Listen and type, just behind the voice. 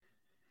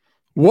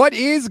What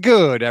is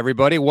good,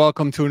 everybody?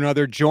 Welcome to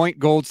another joint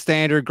gold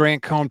standard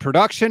Grant Cohn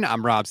production.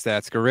 I'm Rob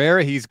Stats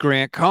Guerrera. He's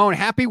Grant Cohn.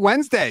 Happy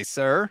Wednesday,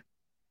 sir.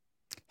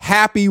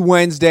 Happy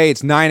Wednesday.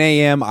 It's 9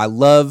 a.m. I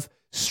love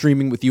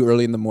streaming with you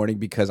early in the morning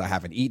because I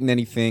haven't eaten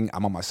anything.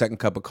 I'm on my second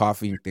cup of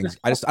coffee and things.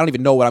 I don't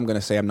even know what I'm going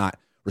to say. I'm not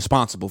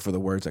responsible for the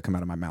words that come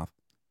out of my mouth.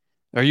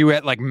 Are you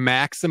at like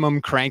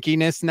maximum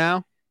crankiness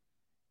now?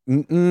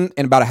 In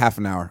about a half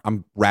an hour,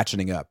 I'm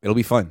ratcheting up. It'll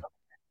be fun.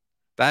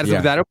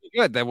 That'll be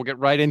good. Then we'll get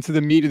right into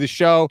the meat of the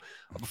show.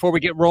 Before we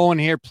get rolling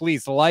here,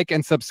 please like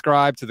and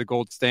subscribe to the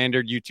Gold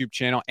Standard YouTube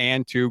channel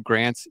and to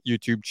Grant's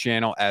YouTube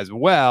channel as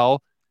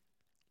well.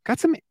 Got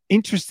some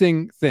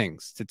interesting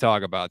things to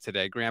talk about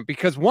today, Grant,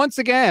 because once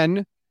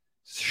again,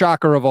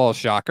 shocker of all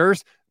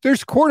shockers,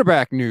 there's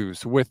quarterback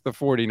news with the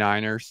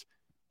 49ers.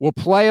 We'll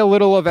play a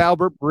little of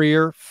Albert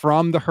Breer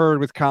from The Herd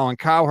with Colin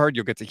Cowherd.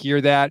 You'll get to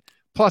hear that.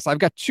 Plus, I've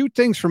got two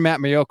things from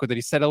Matt Maiocco that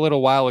he said a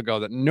little while ago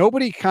that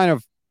nobody kind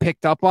of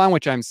picked up on,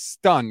 which I'm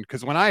stunned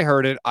because when I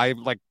heard it, I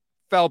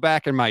fell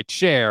back in my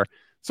chair.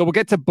 So we'll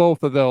get to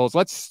both of those.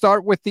 Let's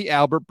start with the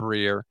Albert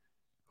Breer,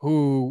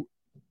 who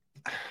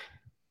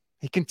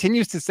he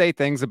continues to say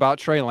things about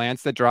Trey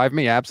Lance that drive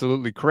me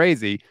absolutely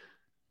crazy.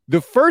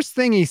 The first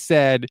thing he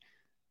said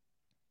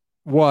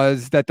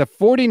was that the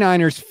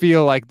 49ers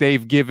feel like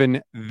they've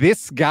given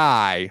this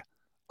guy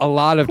a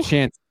lot of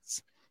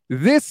chances.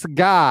 This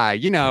guy,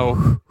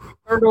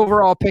 third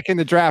overall pick in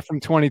the draft from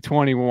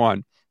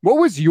 2021. What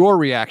was your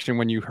reaction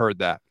when you heard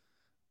that?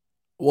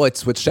 Well,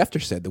 it's what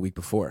Schefter said the week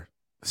before.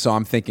 So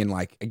I'm thinking,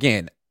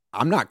 again,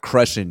 I'm not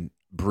crushing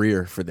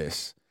Breer for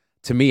this.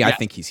 To me, I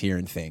think he's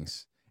hearing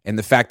things. And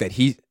the fact that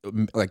he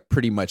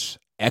pretty much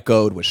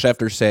echoed what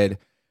Schefter said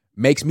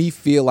makes me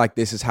feel like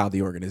this is how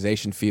the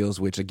organization feels,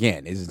 which,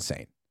 again, is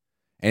insane.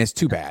 And it's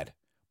too bad.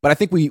 But I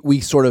think we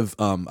sort of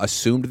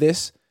assumed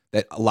this,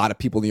 that a lot of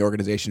people in the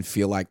organization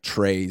feel like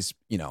Trey's,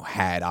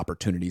 had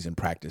opportunities in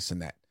practice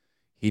and that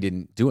he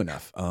didn't do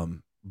enough.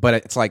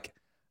 But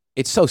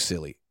it's so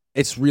silly.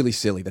 It's really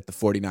silly that the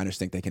 49ers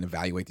think they can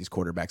evaluate these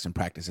quarterbacks in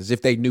practice as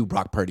if they knew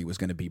Brock Purdy was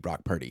going to be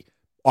Brock Purdy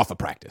off of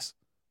practice.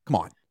 Come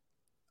on.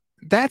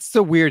 That's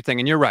the weird thing.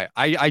 And you're right.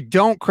 I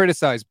don't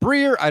criticize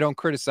Breer. I don't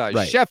criticize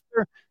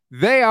Schefter.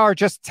 They are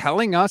just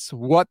telling us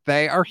what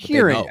they are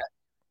hearing.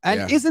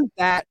 And isn't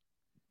that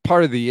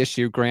part of the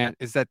issue, Grant,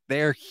 is that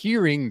they're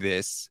hearing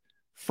this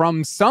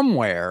from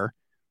somewhere,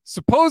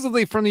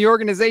 supposedly from the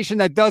organization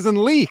that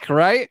doesn't leak,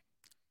 right?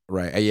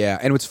 Right. Yeah.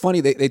 And what's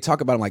funny, they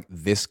talk about him like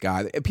this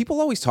guy.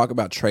 People always talk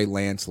about Trey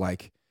Lance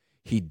like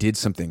he did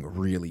something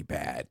really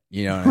bad.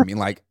 You know what I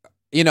mean?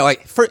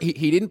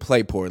 He didn't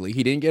play poorly.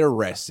 He didn't get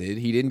arrested.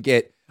 He didn't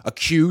get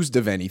accused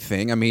of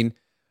anything. I mean,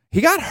 he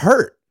got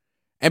hurt.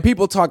 And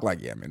people talk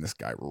like, yeah, man, this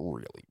guy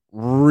really,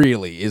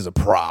 really is a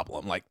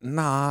problem. Like,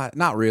 nah,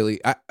 not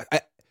really.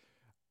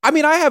 I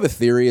mean, I have a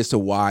theory as to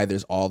why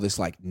there's all this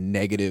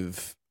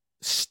negative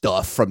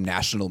stuff from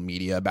national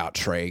media about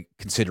Trey,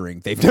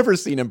 considering they've never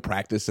seen him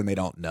practice and they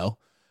don't know.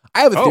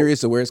 I have a theory as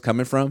to where it's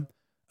coming from.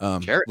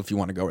 Sure. If you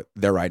want to go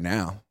there right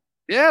now.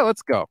 Yeah,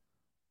 let's go.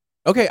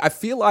 Okay, I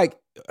feel like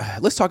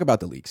let's talk about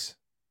the leaks.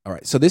 All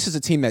right, so this is a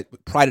team that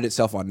prided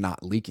itself on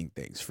not leaking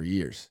things for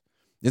years.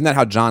 Isn't that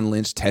how John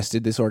Lynch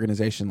tested this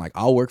organization? Like,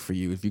 I'll work for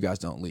you if you guys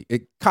don't leak.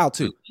 Kyle,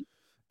 too.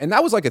 And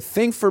that was a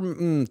thing for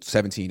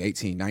 17,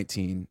 18,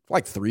 19,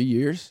 3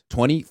 years,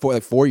 20,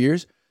 4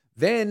 years.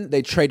 Then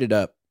they traded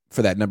up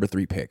for that number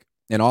 3 pick.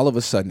 And all of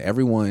a sudden,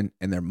 everyone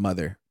and their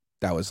mother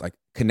that was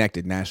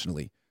connected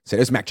nationally said,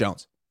 it's Mac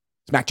Jones.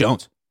 It's Mac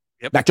Jones.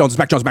 Yep. Mac Jones, it's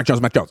Mac Jones, Mac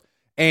Jones, Mac Jones.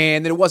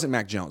 And then it wasn't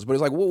Mac Jones. But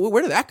it's well,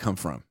 where did that come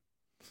from?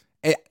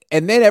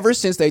 And then ever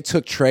since they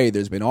took Trey,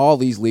 there's been all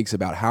these leaks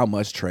about how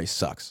much Trey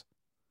sucks.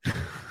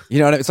 You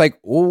know what I mean? It's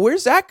well,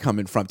 where's that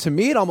coming from? To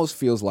me, it almost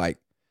feels like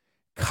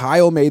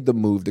Kyle made the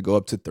move to go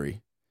up to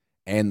 3.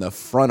 And the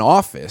front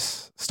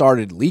office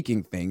started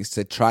leaking things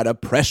to try to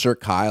pressure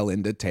Kyle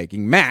into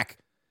taking Mac.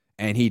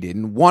 And he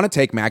didn't want to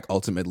take Mac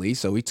ultimately,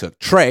 so he took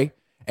Trey.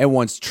 And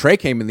once Trey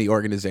came in the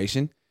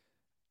organization,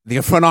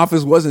 the front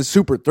office wasn't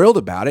super thrilled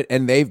about it.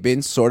 And they've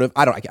been sort of,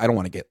 I don't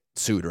want to get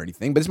sued or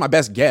anything, but it's my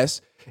best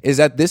guess is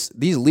that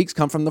these leaks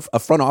come from a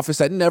front office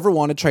that never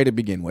wanted Trey to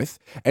begin with.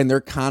 And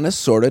they're kind of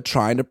sort of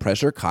trying to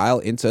pressure Kyle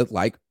into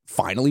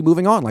finally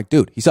moving on.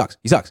 Dude, he sucks.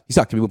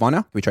 Can we move on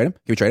now? Can we trade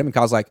him? And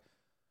Kyle's like,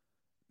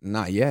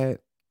 not yet.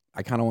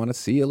 I kind of want to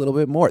see a little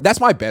bit more. That's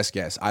my best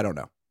guess. I don't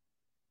know.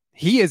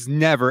 He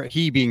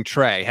being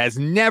Trey, has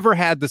never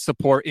had the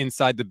support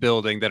inside the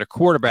building that a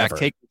quarterback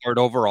taking third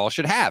overall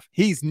should have.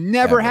 He's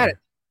never had it.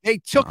 They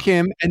took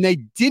him and they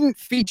didn't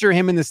feature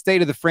him in the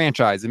state of the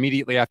franchise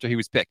immediately after he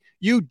was picked.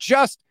 You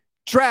just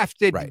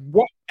drafted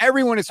what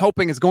everyone is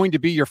hoping is going to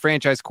be your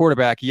franchise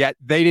quarterback, yet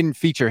they didn't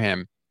feature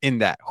him in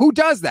that. Who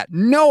does that?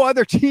 No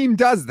other team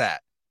does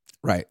that.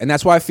 Right. And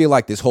that's why I feel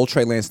like this whole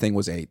Trey Lance thing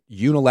was a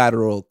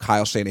unilateral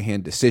Kyle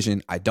Shanahan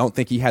decision. I don't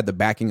think he had the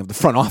backing of the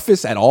front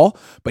office at all,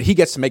 but he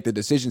gets to make the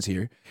decisions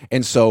here.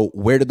 And so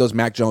where did those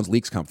Mac Jones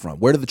leaks come from?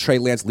 Where did the Trey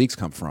Lance leaks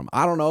come from?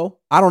 I don't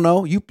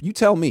know. You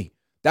tell me.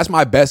 That's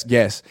my best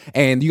guess.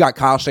 And you got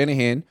Kyle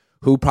Shanahan,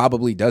 who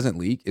probably doesn't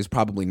leak, is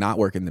probably not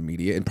working the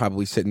media and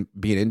probably sitting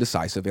being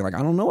indecisive. Being like,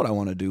 I don't know what I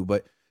want to do.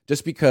 But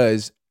just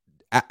because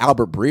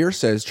Albert Breer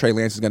says Trey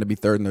Lance is going to be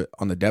third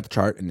on the depth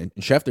chart and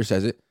Schefter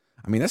says it,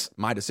 I mean, that's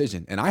my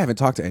decision. And I haven't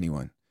talked to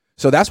anyone.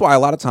 So that's why a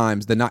lot of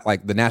times the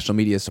national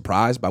media is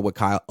surprised by what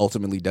Kyle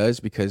ultimately does,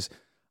 because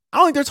I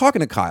don't think they're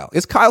talking to Kyle.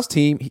 It's Kyle's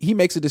team. He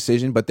makes a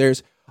decision, but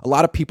there's a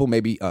lot of people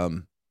maybe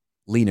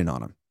leaning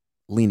on him.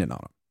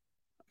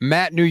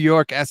 Matt New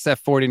York,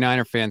 SF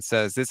 49er fan,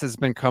 says this has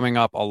been coming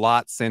up a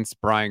lot since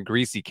Brian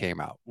Griese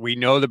came out. We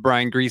know that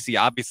Brian Griese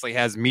obviously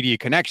has media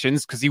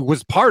connections because he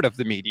was part of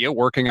the media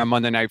working on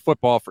Monday Night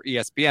Football for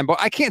ESPN, but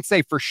I can't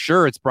say for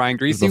sure it's Brian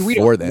Griese.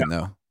 Before then,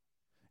 though.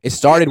 It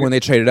started when they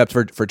traded up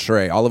for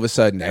Trey. All of a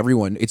sudden,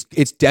 everyone,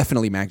 it's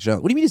definitely Mac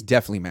Jones. What do you mean it's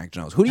definitely Mac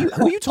Jones? Who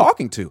are you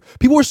talking to?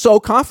 People were so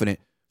confident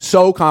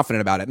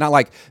about it. Not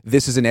like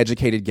this is an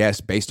educated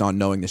guess based on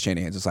knowing the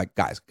Shanahans. It's like,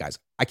 guys,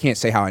 I can't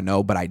say how I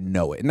know, but I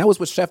know it. And that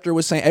was what Schefter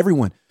was saying,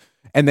 everyone.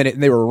 And then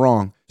they were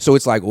wrong. So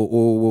it's like,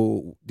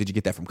 well, did you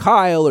get that from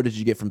Kyle or did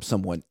you get from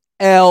someone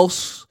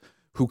else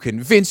who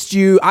convinced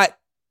you? I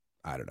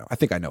don't know. I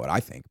think I know what I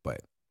think, but.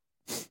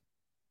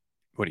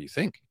 What do you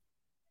think?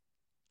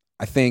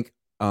 I think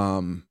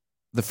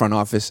the front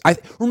office. I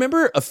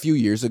remember a few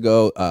years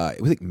ago,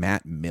 it was like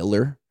Matt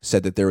Miller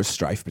said that there was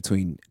strife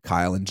between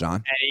Kyle and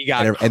John,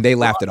 and they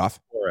laughed it off.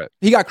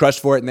 He got crushed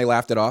for it, and they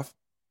laughed it off.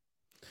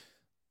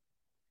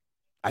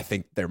 I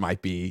think there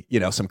might be,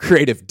 some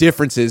creative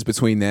differences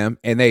between them,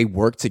 and they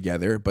work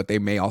together, but they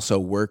may also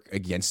work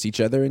against each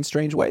other in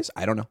strange ways.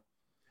 I don't know.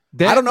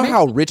 I don't know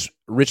how rich,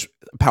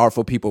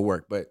 powerful people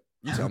work, but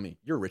you tell me.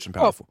 You're rich and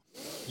powerful.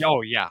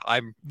 Oh yeah,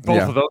 I'm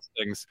both of those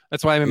things.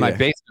 That's why I'm in my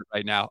basement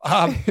right now.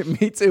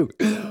 Me too.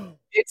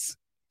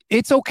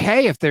 It's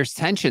okay if there's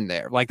tension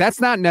there. Like, that's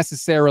not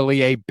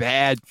necessarily a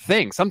bad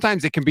thing.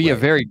 Sometimes it can be a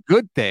very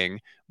good thing.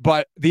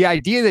 But the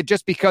idea that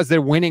just because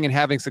they're winning and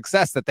having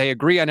success, that they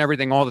agree on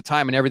everything all the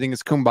time and everything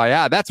is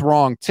kumbaya, that's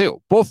wrong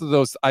too. Both of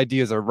those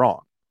ideas are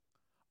wrong.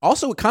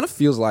 Also, it kind of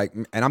feels like,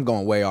 and I'm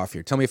going way off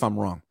here, tell me if I'm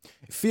wrong.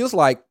 It feels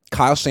like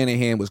Kyle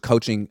Shanahan was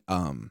coaching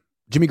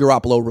Jimmy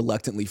Garoppolo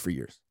reluctantly for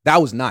years.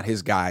 That was not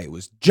his guy. It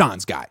was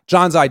John's guy.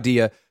 John's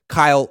idea.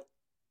 Kyle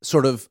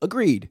sort of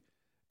agreed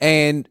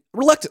and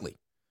reluctantly,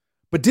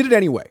 but did it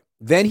anyway.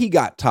 Then he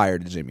got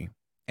tired of Jimmy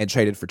and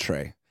traded for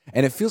Trey.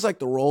 And it feels like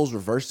the roles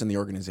reversed in the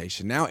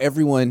organization. Now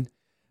everyone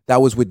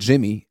that was with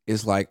Jimmy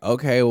is like,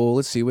 okay, well,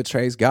 let's see what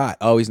Trey's got.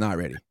 Oh, he's not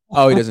ready.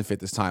 Oh, he doesn't fit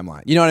this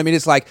timeline. You know what I mean?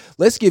 It's like,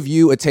 let's give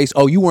you a taste.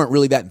 Oh, you weren't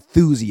really that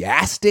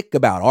enthusiastic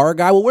about our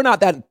guy. Well, we're not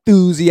that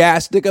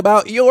enthusiastic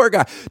about your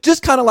guy.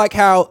 Just kind of like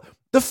how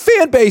the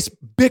fan base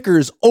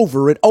bickers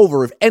over and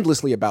over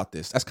endlessly about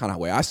this. That's kind of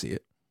the way I see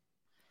it.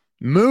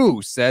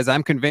 Moo says,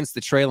 I'm convinced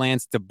the Trey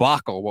Lance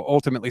debacle will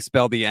ultimately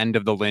spell the end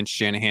of the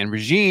Lynch-Shanahan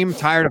regime.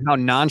 Tired of how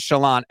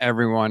nonchalant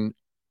everyone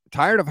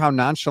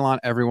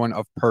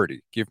of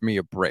Purdy. Give me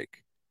a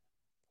break.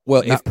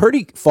 Well, if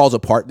Purdy falls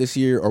apart this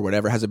year or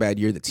whatever, has a bad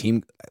year, the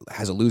team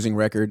has a losing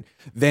record,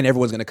 then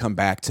everyone's going to come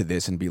back to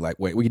this and be like,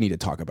 wait, we need to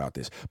talk about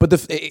this. But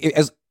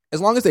as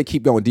long as they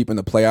keep going deep in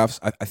the playoffs,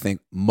 I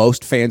think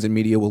most fans and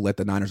media will let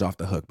the Niners off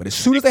the hook. But as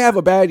soon as they have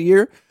a bad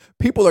year,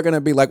 people are going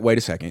to be like, wait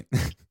a second.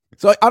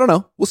 So I don't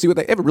know. We'll see what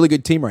they have. A really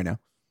good team right now.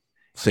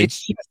 See?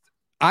 It's just,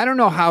 I don't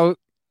know how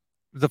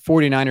the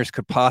 49ers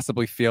could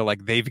possibly feel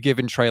like they've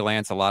given Trey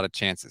Lance a lot of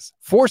chances.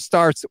 4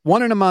 starts,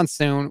 1 in a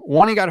monsoon,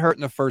 1 he got hurt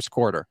in the first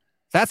quarter.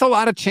 That's a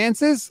lot of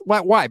chances.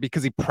 Why?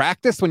 Because he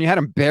practiced when you had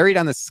him buried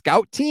on the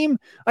scout team?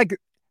 Like,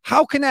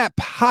 how can that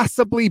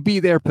possibly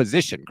be their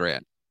position,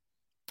 Grant?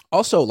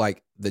 Also,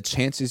 like, the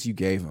chances you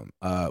gave him,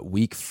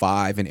 week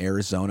 5 in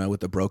Arizona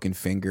with a broken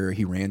finger,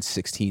 he ran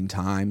 16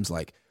 times.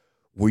 Like,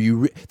 were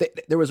you?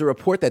 There was a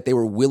report that they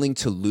were willing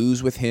to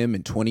lose with him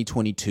in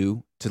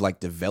 2022 to like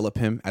develop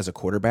him as a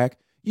quarterback.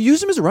 You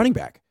use him as a running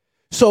back.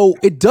 So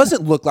it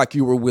doesn't look like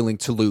you were willing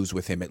to lose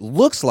with him. It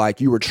looks like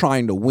you were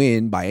trying to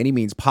win by any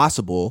means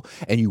possible,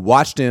 and you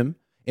watched him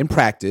in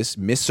practice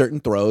miss certain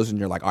throws, and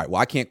you're like, all right, well,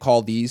 I can't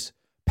call these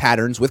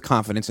patterns with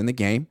confidence in the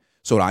game.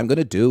 So what I'm going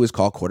to do is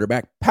call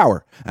quarterback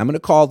power. I'm going to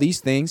call these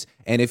things,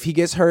 and if he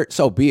gets hurt,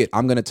 so be it.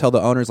 I'm going to tell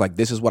the owners, like,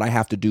 this is what I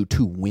have to do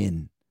to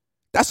win.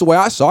 That's the way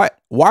I saw it.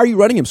 Why are you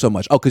running him so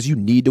much? Oh, because you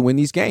need to win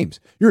these games.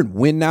 You're in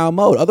win now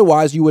mode.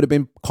 Otherwise, you would have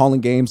been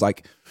calling games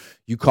like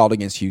you called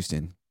against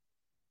Houston.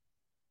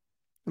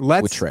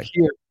 Let's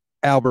hear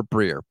Albert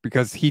Breer,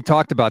 because he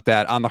talked about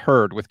that on the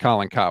Herd with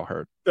Colin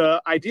Cowherd.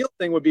 The ideal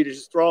thing would be to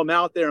just throw him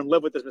out there and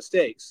live with his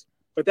mistakes.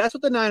 But that's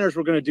what the Niners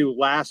were going to do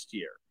last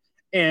year.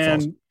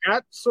 And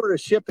that sort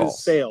of ship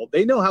has sailed.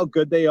 They know how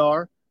good they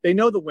are. They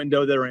know the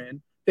window they're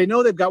in. They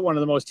know they've got one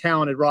of the most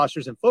talented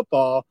rosters in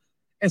football.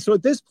 And so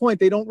at this point,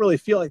 they don't really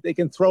feel like they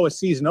can throw a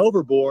season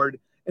overboard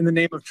in the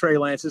name of Trey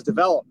Lance's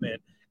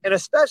development. And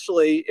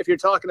especially if you're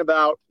talking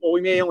about, well,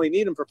 we may only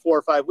need him for 4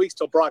 or 5 weeks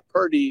till Brock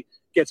Purdy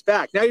gets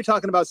back. Now you're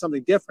talking about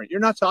something different.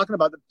 You're not talking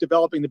about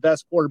developing the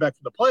best quarterback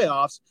for the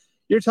playoffs.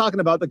 You're talking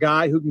about the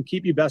guy who can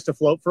keep you best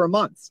afloat for a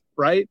month,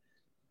 right?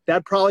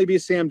 that'd probably be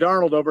Sam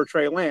Darnold over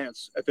Trey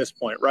Lance at this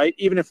point, right?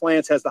 Even if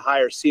Lance has the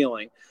higher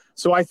ceiling.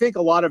 So I think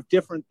a lot of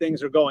different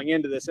things are going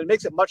into this. And it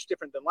makes it much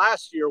different than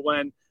last year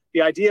when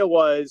the idea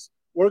was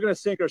we're going to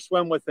sink or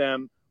swim with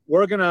him.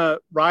 We're going to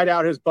ride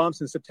out his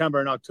bumps in September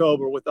and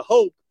October with the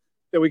hope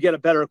that we get a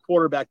better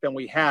quarterback than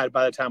we had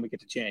by the time we get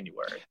to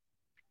January.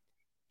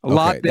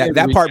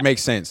 That part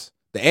makes sense.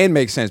 The end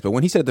makes sense. But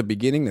when he said at the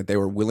beginning that they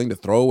were willing to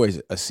throw away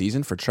a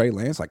season for Trey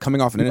Lance, like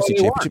coming off an NFC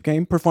Championship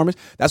game performance,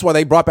 that's why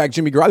they brought back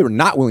Jimmy Garoppolo. They were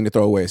not willing to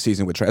throw away a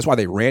season with Trey. That's why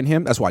they ran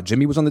him. That's why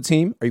Jimmy was on the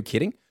team. Are you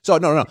kidding? So,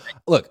 no.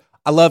 Look,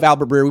 I love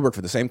Albert Breer. We work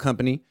for the same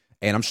company,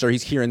 and I'm sure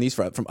he's hearing these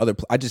from other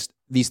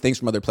these things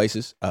from other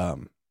places.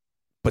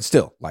 But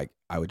still, like,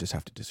 I would just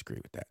have to disagree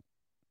with that.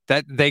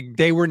 That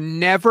they were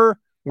never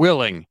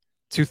willing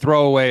to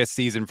throw away a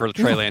season for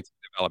Trey Lance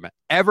development.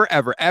 Ever.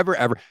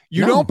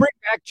 You don't bring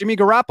back Jimmy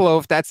Garoppolo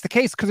if that's the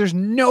case, because there's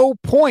no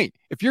point.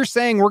 If you're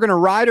saying we're going to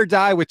ride or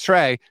die with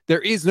Trey,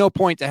 there is no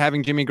point to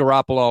having Jimmy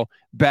Garoppolo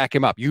back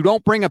him up. You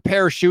don't bring a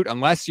parachute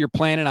unless you're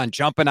planning on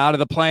jumping out of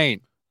the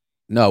plane.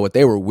 No, what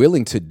they were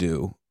willing to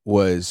do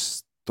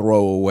was throw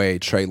away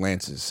Trey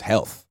Lance's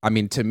health. I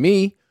mean, to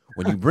me,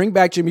 when you bring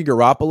back Jimmy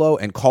Garoppolo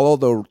and call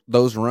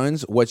those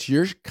runs, what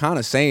you're kind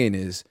of saying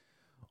is,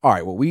 all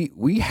right, well,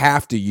 we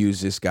have to use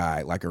this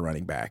guy like a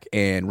running back,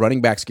 and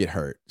running backs get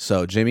hurt.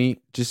 So,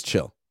 Jimmy, just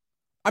chill.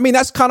 I mean,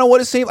 that's kind of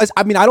what it seemed like.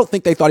 I mean, I don't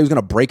think they thought he was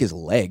going to break his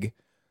leg,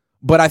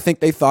 but I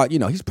think they thought,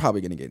 he's probably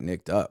going to get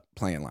nicked up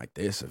playing like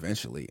this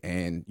eventually.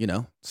 And,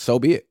 so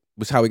be it.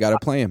 Was how we got to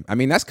play him. I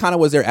mean, that's kind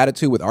of was their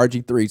attitude with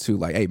RG3 too.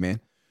 Like, hey,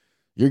 man,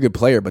 you're a good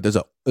player, but there's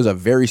a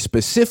very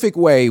specific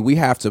way we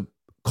have to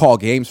call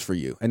games for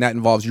you, and that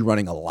involves you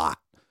running a lot.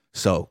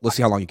 So let's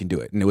see how long you can do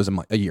it. And it was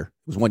a year.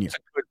 It was 1 year.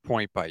 That's a good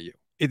point by you.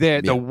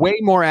 The way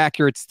more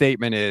accurate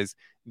statement is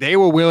they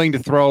were willing to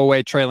throw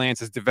away Trey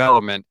Lance's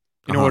development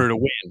in order to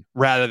win,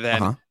 rather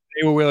than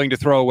they were willing to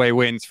throw away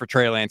wins for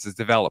Trey Lance's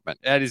development.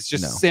 That is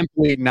just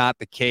simply not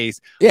the case.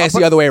 Yeah, it's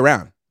the other way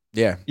around.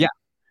 Yeah.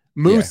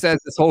 Moose says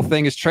this whole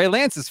thing is Trey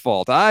Lance's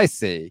fault. I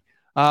see.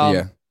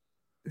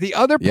 The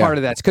other part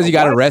of that, it's because he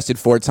got arrested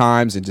 4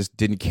 times and just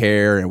didn't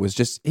care. And it was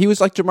just, he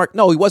was like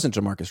No, he wasn't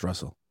Jamarcus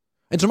Russell.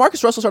 And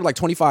Jamarcus Russell started like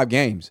 25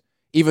 games,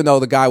 even though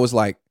the guy was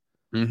like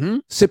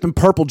sipping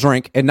purple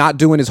drink and not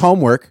doing his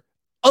homework,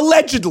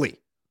 allegedly.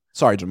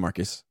 Sorry,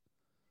 Jamarcus,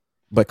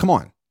 but come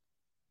on.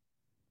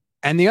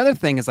 And the other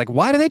thing is, like,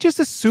 why do they just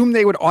assume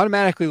they would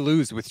automatically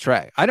lose with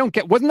Trey? I don't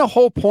get, wasn't the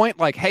whole point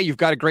like, hey, you've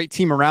got a great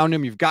team around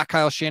him. You've got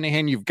Kyle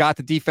Shanahan. You've got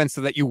the defense so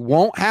that you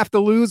won't have to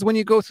lose when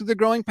you go through the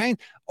growing pains.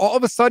 All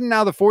of a sudden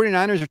now the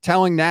 49ers are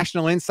telling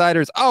national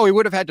insiders, oh, he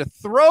would have had to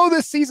throw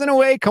the season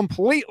away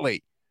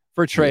completely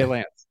for Trey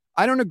Lance.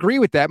 I don't agree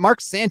with that.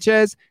 Mark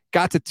Sanchez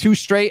got to 2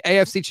 straight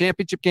AFC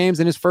championship games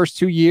in his first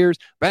 2 years.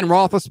 Ben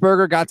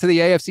Roethlisberger got to the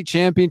AFC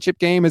championship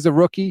game as a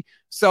rookie.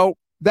 So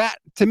that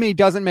to me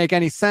doesn't make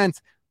any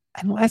sense.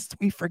 Unless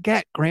we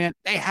forget, Grant,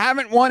 they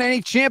haven't won any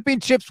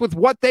championships with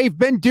what they've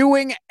been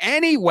doing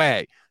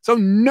anyway. So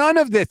none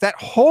of this, that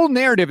whole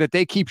narrative that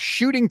they keep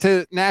shooting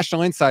to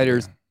national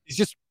insiders is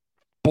just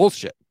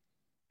bullshit.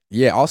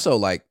 Yeah. Also,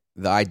 like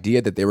the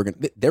idea that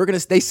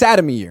they sat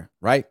him a year,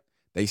 right?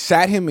 They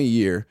sat him a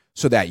year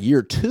so that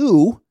year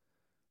 2,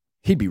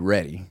 he'd be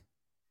ready.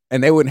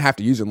 And they wouldn't have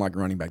to use him like a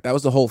running back. That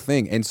was the whole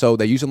thing. And so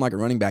they used him like a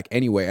running back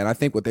anyway. And I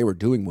think what they were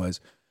doing was,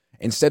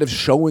 instead of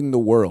showing the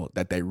world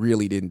that they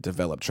really didn't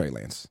develop Trey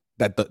Lance,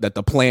 that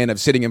the plan of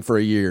sitting him for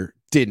a year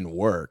didn't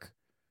work,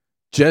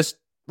 just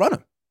run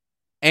him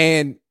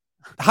and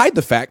hide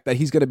the fact that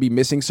he's going to be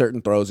missing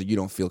certain throws that you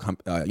don't feel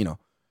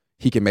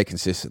he can make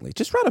consistently.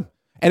 Just run him.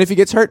 And if he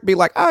gets hurt, be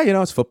like,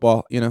 it's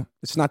football.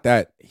 It's not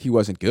that he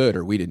wasn't good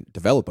or we didn't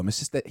develop him. It's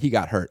just that he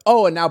got hurt.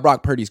 Oh, and now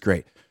Brock Purdy's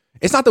great.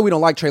 It's not that we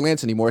don't like Trey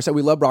Lance anymore. It's that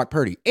we love Brock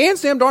Purdy and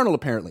Sam Darnold,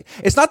 apparently.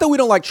 It's not that we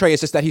don't like Trey.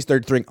 It's just that he's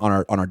third string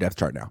on our depth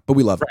chart now. But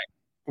we love him.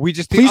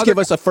 Please give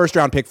us a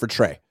first-round pick for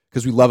Trey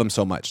because we love him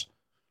so much.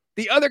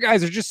 The other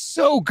guys are just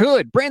so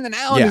good. Brandon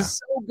Allen is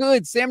so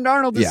good. Sam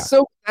Darnold is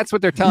so. That's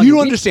what they're telling you.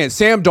 You understand?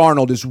 Sam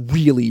Darnold is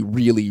really,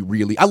 really,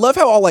 really. I love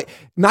how all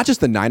not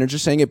just the Niners are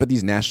saying it, but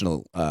these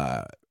national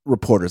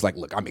reporters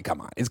look. I mean,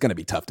 come on, it's going to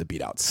be tough to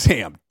beat out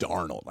Sam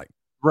Darnold.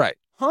 Right?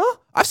 Huh?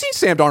 I've seen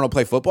Sam Darnold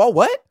play football.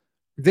 What?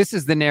 This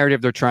is the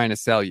narrative they're trying to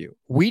sell you.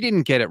 We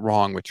didn't get it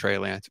wrong with Trey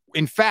Lance.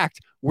 In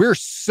fact, we're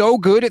so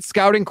good at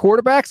scouting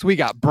quarterbacks. We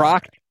got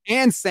Brock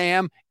and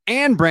Sam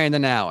and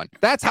Brandon Allen.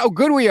 That's how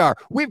good we are.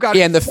 We've got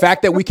and the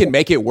fact that we can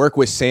make it work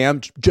with Sam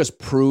just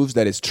proves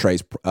that it's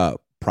Trey's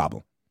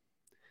problem.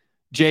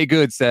 Jay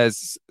Good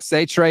says,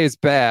 say Trey is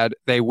bad,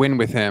 they win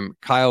with him.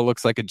 Kyle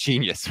looks like a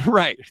genius.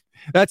 Right.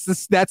 That's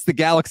the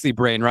galaxy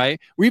brain, right?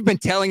 We've been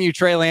telling you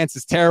Trey Lance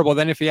is terrible.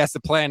 Then if he has to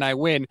play and I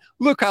win,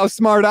 look how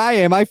smart I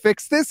am. I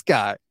fixed this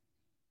guy.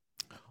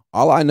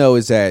 All I know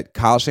is that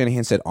Kyle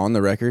Shanahan said on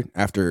the record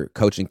after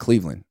coaching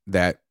Cleveland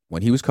that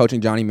when he was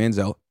coaching Johnny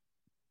Manziel,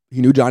 he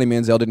knew Johnny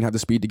Manziel didn't have the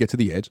speed to get to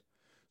the edge.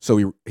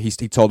 So he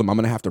told him, I'm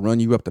going to have to run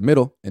you up the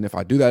middle. And if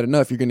I do that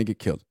enough, you're going to get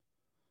killed.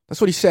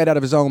 That's what he said out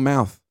of his own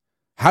mouth.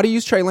 How do you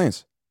use Trey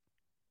Lance?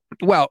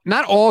 Well,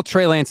 not all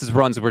Trey Lance's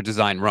runs were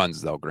design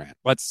runs, though, Grant.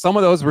 But some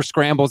of those were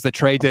scrambles that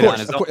Trey did on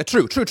his own.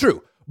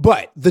 True.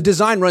 But the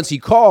design runs he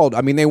called,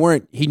 I mean, they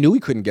weren't, he knew he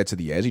couldn't get to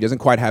the edge. He doesn't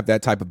quite have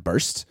that type of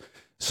burst.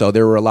 So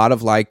there were a lot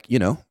of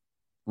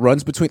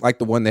runs between, like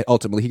the one that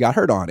ultimately he got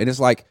hurt on. And it's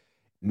like,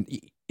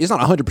 it's not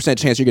 100%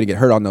 chance you're going to get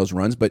hurt on those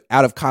runs, but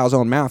out of Kyle's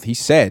own mouth, he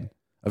said,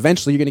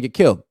 eventually you're going to get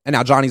killed. And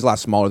now Johnny's a lot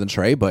smaller than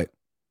Trey, but.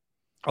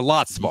 A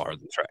lot smaller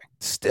than Trey.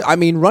 Still, I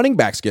mean, running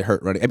backs get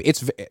hurt running. I mean,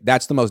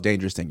 that's the most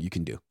dangerous thing you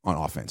can do on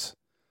offense.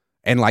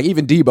 And like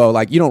even Debo,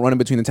 like you don't run in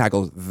between the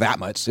tackles that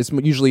much. It's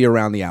usually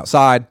around the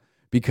outside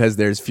because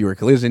there's fewer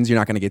collisions. You're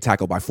not going to get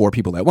tackled by 4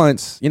 people at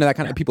once. You know, that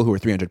kind of people who are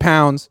 300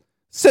 pounds.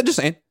 So just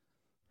saying.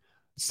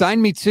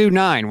 Sign me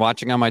 2-9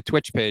 watching on my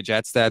Twitch page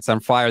at Stats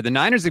on Fire. The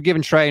Niners have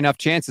given Trey enough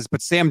chances,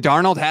 but Sam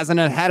Darnold hasn't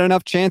had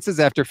enough chances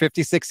after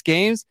 56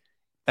 games.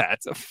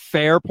 That's a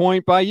fair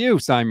point by you.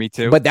 Sign me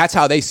 2. But that's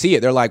how they see it.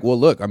 They're like, well,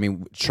 look, I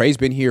mean, Trey's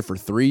been here for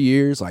 3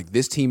 years. Like,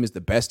 this team is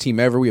the best team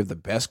ever. We have the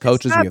best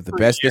coaches. We have the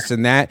best this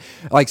and that.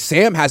 Like,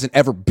 Sam hasn't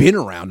ever been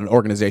around an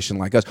organization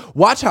like us.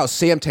 Watch how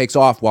Sam takes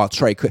off while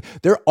Trey could.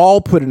 They're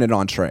all putting it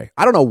on Trey.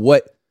 I don't know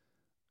what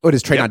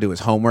does Trey not do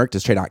his homework?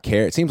 Does Trey not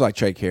care? It seems like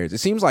Trey cares. It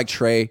seems like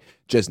Trey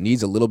just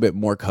needs a little bit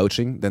more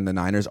coaching than the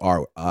Niners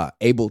are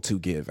able to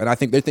give. And I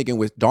think they're thinking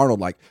with Darnold,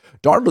 like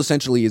Darnold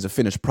essentially is a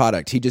finished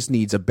product. He just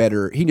needs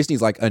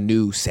like a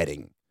new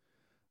setting,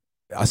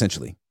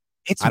 essentially.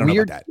 It's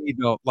weird to me,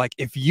 though. Like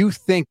if you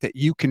think that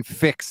you can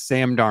fix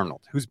Sam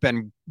Darnold, who's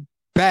been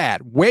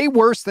bad, way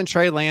worse than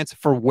Trey Lance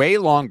for way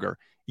longer,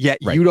 yet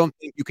you don't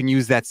think you can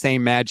use that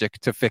same magic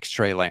to fix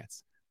Trey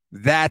Lance.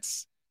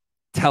 That's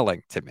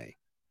telling to me.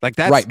 Like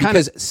that's right,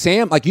 because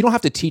Sam, like you don't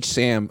have to teach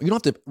Sam, you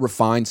don't have to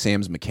refine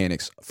Sam's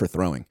mechanics for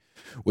throwing.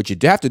 What you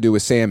have to do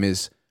with Sam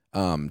is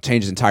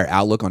change his entire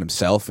outlook on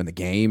himself and the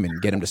game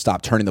and get him to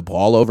stop turning the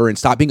ball over and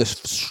stop being a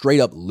straight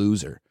up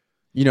loser.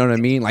 You know what I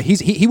mean? Like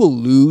he will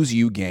lose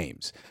you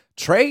games.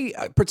 Trey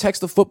protects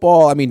the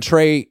football. I mean,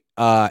 Trey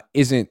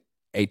isn't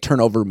a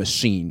turnover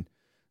machine.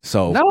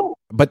 So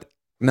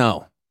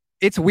no.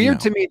 It's weird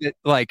to me that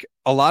like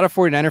a lot of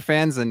 49er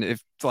fans, and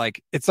if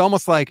like it's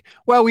almost like,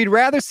 well, we'd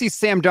rather see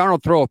Sam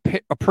Darnold throw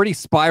a pretty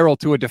spiral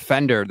to a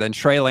defender than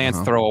Trey Lance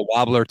throw a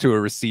wobbler to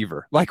a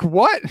receiver. Like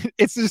what?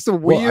 It's just a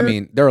weird. Well, I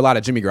mean, there are a lot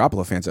of Jimmy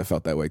Garoppolo fans that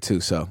felt that way too,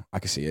 so I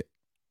can see it.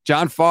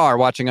 John Farr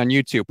watching on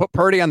YouTube. Put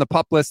Purdy on the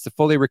pup list to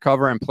fully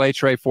recover and play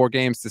Trey 4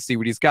 games to see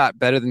what he's got.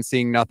 Better than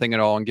seeing nothing at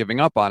all and giving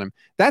up on him.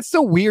 That's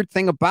the weird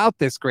thing about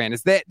this, Grant,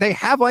 is that they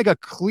have like a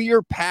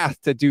clear path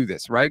to do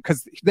this, right?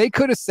 Because they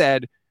could have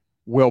said,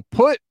 we'll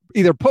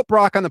either put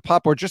Brock on the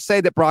pup or just say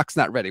that Brock's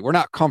not ready. We're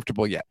not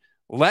comfortable yet.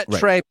 Let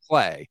Trey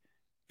play.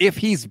 If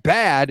he's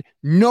bad,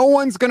 no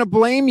one's going to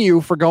blame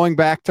you for going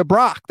back to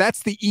Brock.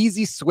 That's the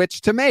easy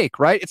switch to make,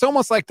 right? It's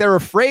almost like they're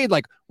afraid,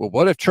 like, well,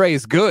 what if Trey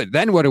is good?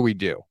 Then what do we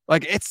do?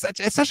 Like, it's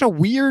such a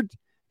weird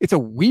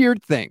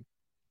thing.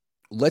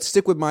 Let's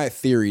stick with my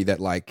theory that,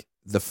 like,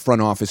 the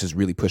front office is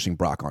really pushing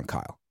Brock on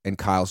Kyle, and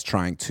Kyle's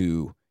trying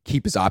to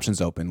keep his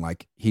options open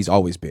like he's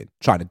always been,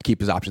 trying to keep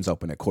his options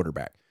open at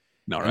quarterback.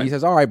 No, right? And he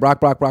says, all right,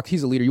 Brock,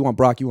 he's a leader. You want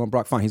Brock,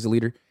 fine, he's a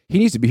leader. He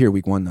needs to be here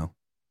week 1, though.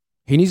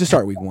 He needs to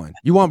start week 1.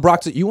 You want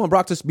Brock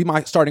to be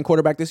my starting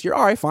quarterback this year?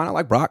 All right, fine. I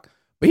like Brock.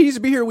 But he needs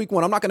to be here week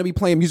 1. I'm not going to be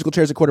playing musical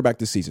chairs at quarterback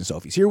this season. So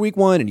if he's here week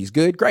 1 and he's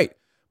good, great.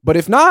 But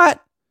if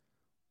not,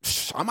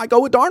 I might go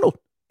with Darnold.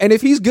 And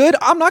if he's good,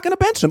 I'm not going to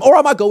bench him. Or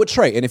I might go with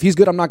Trey. And if he's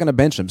good, I'm not going to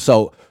bench him.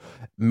 So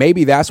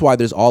maybe that's why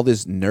there's all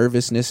this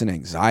nervousness and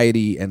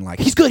anxiety and like,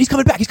 he's good, he's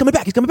coming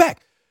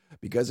back.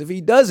 Because if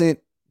he doesn't,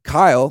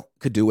 Kyle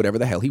could do whatever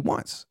the hell he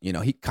wants. You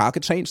know, Kyle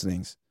could change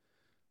things.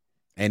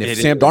 And if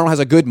Sam Darnold has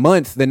a good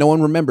month, then no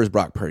one remembers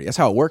Brock Purdy. That's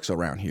how it works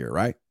around here,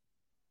 right?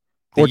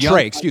 Or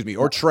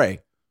Trey.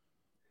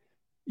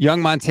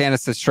 Young Montana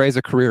says Trey's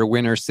a career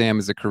winner. Sam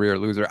is a career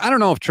loser. I don't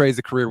know if Trey's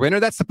a career winner.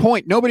 That's the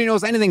point. Nobody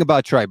knows anything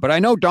about Trey, but I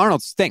know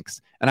Darnold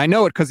stinks. And I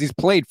know it because he's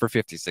played for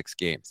 56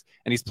 games.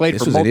 And he's played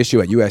This was an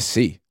issue at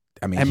USC.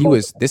 I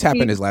mean, this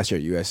happened his last year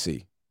at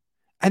USC.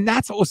 And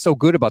that's what was so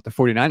good about the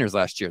 49ers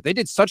last year. They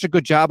did such a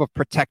good job of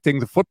protecting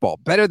the football,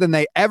 better than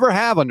they ever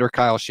have under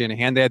Kyle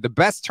Shanahan. They had the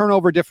best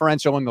turnover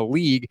differential in the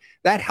league.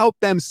 That helped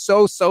them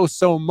so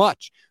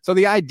much. So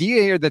the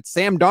idea here that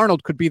Sam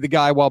Darnold could be the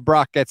guy while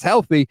Brock gets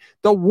healthy,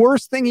 the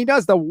worst thing he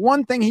does, the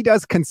one thing he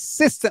does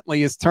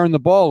consistently is turn the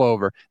ball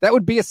over. That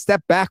would be a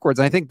step backwards.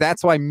 And I think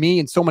that's why me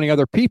and so many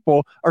other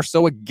people are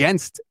so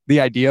against the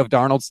idea of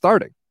Darnold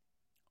starting.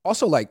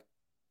 Also, like,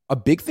 a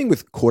big thing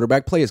with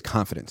quarterback play is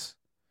confidence.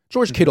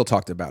 George Kittle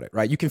talked about it,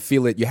 right? You can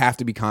feel it. You have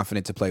to be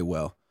confident to play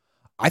well.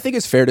 I think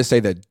it's fair to say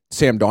that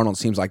Sam Darnold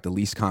seems like the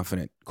least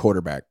confident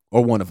quarterback,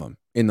 or one of them,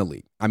 in the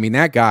league. I mean,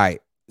 that guy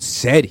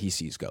said he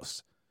sees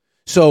ghosts.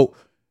 So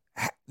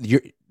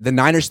the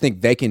Niners think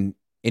they can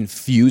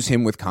infuse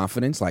him with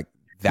confidence. Like,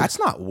 that's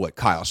not what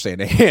Kyle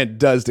Shanahan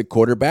does to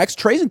quarterbacks.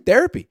 Trey's in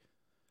therapy.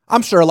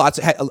 I'm sure a lot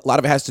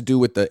of it has to do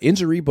with the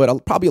injury,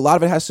 but probably a lot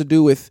of it has to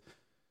do with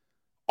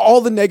all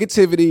the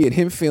negativity and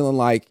him feeling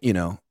like, you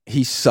know,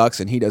 he sucks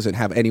and he doesn't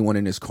have anyone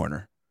in his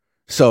corner.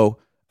 So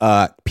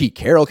Pete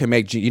Carroll can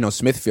make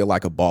Smith feel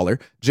like a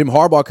baller. Jim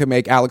Harbaugh can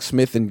make Alex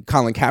Smith and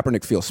Colin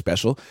Kaepernick feel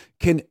special.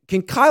 Can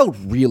Kyle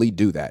really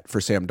do that for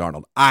Sam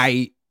Darnold?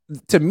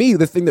 To me,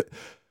 the thing that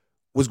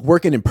was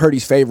working in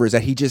Purdy's favor is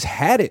that he just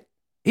had it.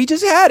 He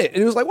just had it.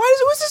 And it was like,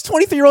 who's this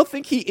 23-year-old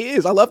think he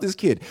is? I love this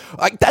kid.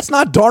 Like, that's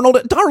not Darnold.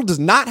 Darnold does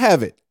not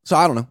have it. So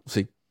I don't know. We'll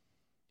see.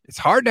 It's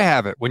hard to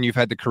have it when you've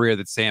had the career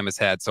that Sam has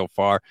had so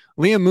far.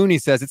 Liam Mooney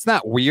says it's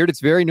not weird.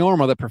 It's very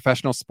normal that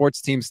professional sports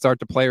teams start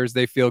the players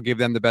they feel give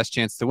them the best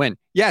chance to win.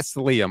 Yes,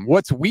 Liam.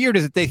 What's weird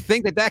is that they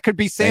think that could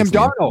be Sam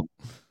Darnold.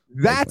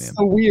 That's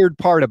the weird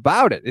part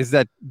about it, is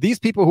that these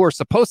people who are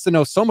supposed to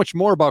know so much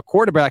more about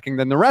quarterbacking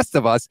than the rest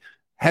of us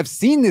have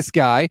seen this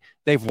guy.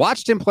 They've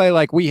watched him play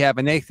like we have,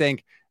 and they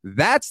think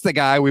that's the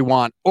guy we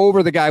want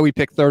over the guy we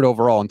picked third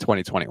overall in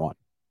 2021.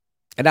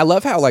 And I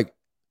love how, like,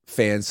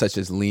 fans such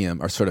as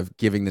Liam are sort of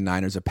giving the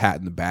Niners a pat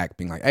in the back,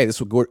 being like, hey, this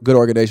is what good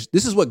organization.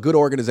 This is what good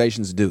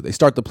organizations do. They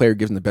start the player,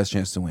 gives them the best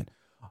chance to win.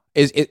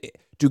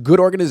 Do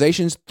good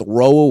organizations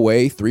throw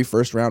away 3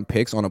 first-round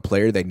picks on a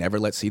player they never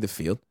let see the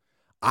field?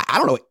 I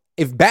don't know.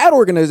 If bad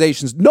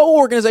organizations, no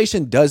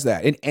organization does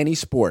that in any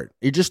sport.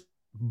 You're just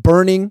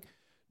burning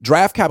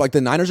draft cap. Like,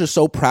 the Niners are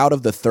so proud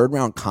of the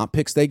third-round comp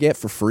picks they get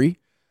for free.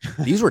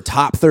 These were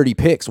top 30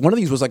 picks. One of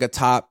these was like a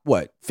top,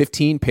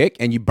 15 pick,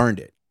 and you burned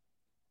it.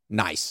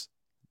 Nice.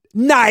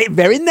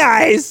 Very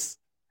nice.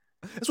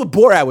 That's what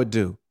Borat would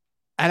do.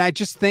 And I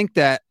just think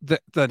that the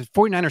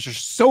 49ers are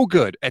so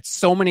good at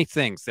so many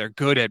things. They're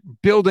good at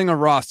building a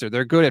roster.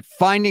 They're good at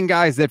finding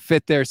guys that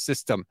fit their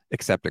system,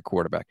 except at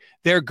quarterback.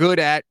 They're good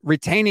at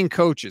retaining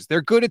coaches.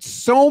 They're good at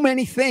so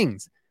many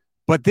things.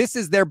 But this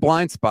is their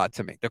blind spot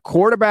to me. The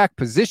quarterback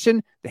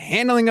position, the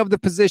handling of the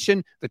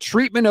position, the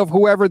treatment of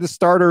whoever the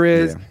starter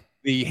is,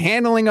 the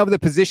handling of the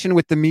position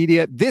with the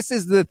media. This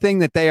is the thing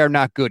that they are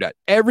not good at.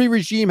 Every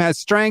regime has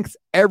strengths.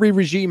 Every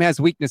regime has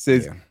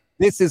weaknesses. Yeah.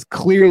 This is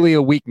clearly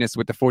a weakness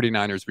with the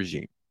 49ers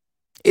regime.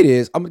 It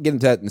is. I'm going to get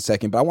into that in a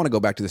second, but I want to go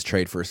back to this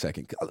trade for a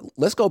second.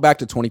 Let's go back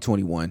to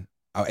 2021.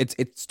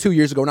 It's 2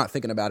 years ago. We're not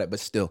thinking about it, but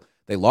still.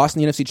 They lost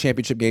in the NFC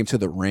Championship game to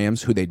the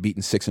Rams, who they'd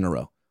beaten 6 in a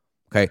row.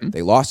 Okay,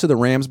 They lost to the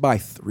Rams by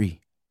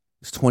 3.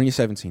 It's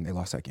 2017. They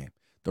lost that game.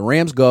 The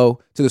Rams go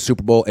to the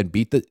Super Bowl and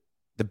beat the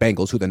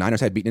Bengals, who the Niners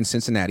had beaten in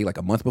Cincinnati like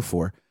a month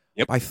before,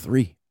 by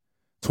 3.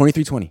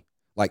 23-20.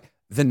 Like,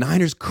 the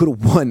Niners could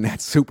have won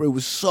that Super. It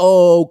was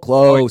so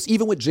close,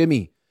 even with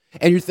Jimmy.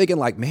 And you're thinking,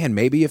 like, man,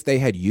 maybe if they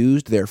had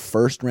used their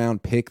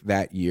first-round pick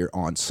that year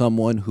on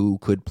someone who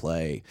could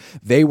play.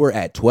 They were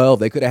at 12.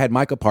 They could have had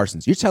Micah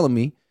Parsons. You're telling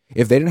me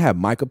if they didn't have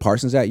Micah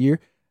Parsons that year,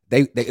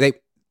 they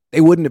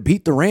wouldn't have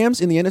beat the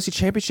Rams in the NFC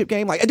Championship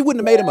game? Like, it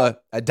wouldn't have made them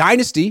a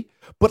dynasty.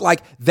 But,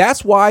 like,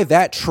 that's why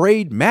that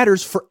trade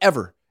matters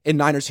forever in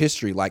Niners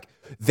history. Like,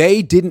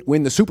 they didn't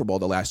win the Super Bowl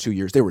the last 2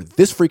 years. They were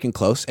this freaking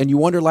close. And you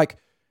wonder, like,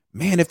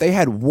 man, if they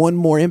had one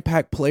more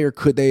impact player,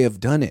 could they have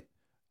done it?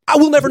 I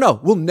will never know.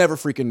 We'll never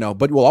freaking know,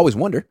 but we'll always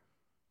wonder.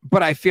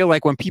 But I feel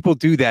like when people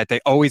do that, they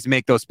always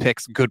make those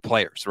picks good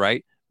players,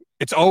 right?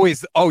 It's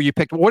always, you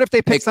picked. What if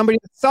they picked somebody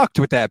that sucked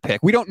with that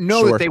pick? We don't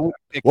know that they would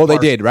pick. Well, they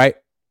did, right?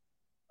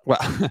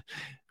 Well,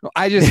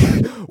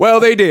 well,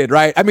 they did,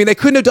 right? I mean, they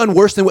couldn't have done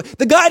worse than what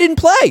the guy didn't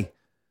play.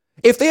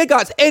 If they had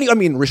got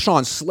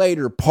Rashawn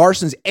Slater,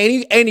 Parsons,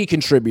 any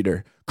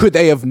contributor, could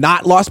they have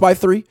not lost by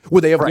 3?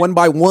 Would they have won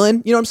by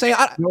 1? You know what I'm saying?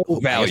 No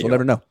value. We'll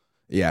never know.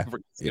 Yeah.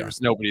 There's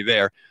nobody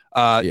there.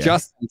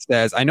 Justin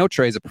says, I know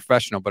Trey's a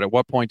professional, but at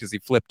what point does he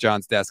flip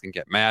John's desk and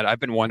get mad? I've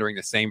been wondering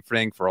the same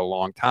thing for a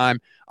long time.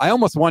 I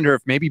almost wonder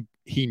if maybe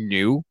he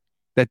knew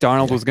that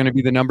Darnold was going to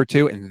be the number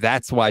 2, and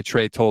that's why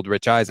Trey told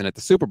Rich Eisen at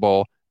the Super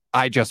Bowl,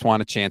 I just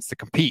want a chance to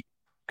compete,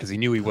 because he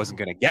knew he wasn't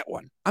going to get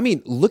one. I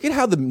mean, look at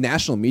how the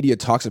national media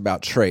talks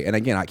about Trey. And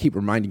again, I keep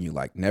reminding you,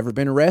 like, never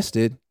been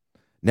arrested,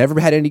 never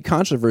had any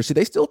controversy.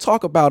 They still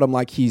talk about him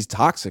like he's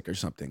toxic or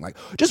something. Like,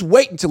 just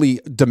wait until he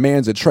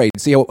demands a trade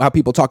and see how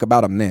people talk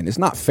about him then. It's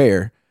not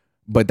fair,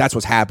 but that's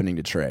what's happening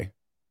to Trey.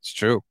 It's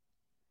true.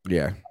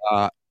 Yeah.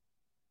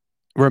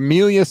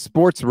 Ramelia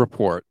Sports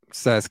Report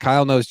says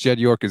Kyle knows Jed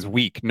York is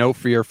weak. No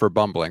fear for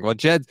bumbling. Well,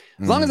 Jed,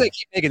 as long as they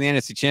keep making the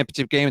NFC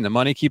Championship game and the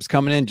money keeps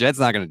coming in, Jed's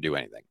not going to do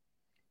anything.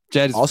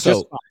 Jed's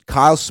also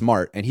Kyle's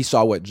smart, and he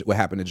saw what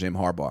happened to Jim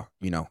Harbaugh.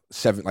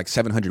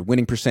 700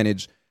 winning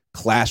percentage,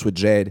 clash with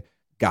Jed,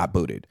 got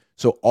booted.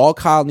 So all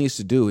Kyle needs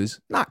to do is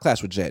not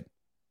clash with Jed.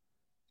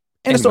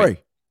 End of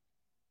story.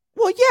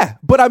 Well, yeah,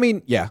 but I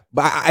mean, yeah,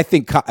 but I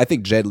think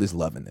Jed is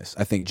loving this.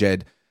 I think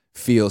Jed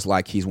feels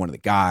like he's one of the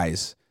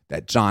guys,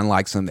 that John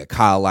likes him, that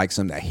Kyle likes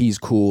him, that he's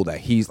cool, that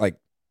he's like,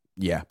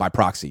 by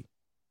proxy.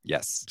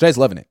 Yes, Jed's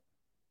loving it.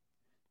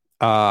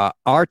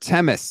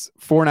 Artemis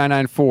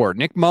 4994.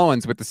 Nick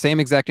Mullins, with the same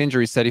exact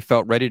injury, said he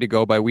felt ready to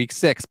go by week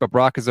 6, but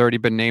Brock has already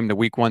been named the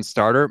week 1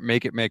 starter.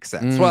 Make it make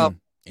sense. Well,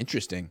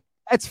 interesting.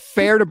 That's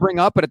fair to bring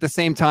up, but at the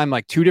same time,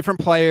 like, 2 different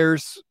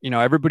players,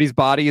 everybody's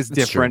body is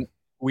different.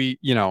 We,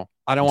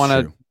 I don't want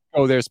to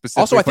go there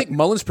specifically. Also, I think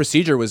Mullins'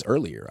 procedure was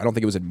earlier. I don't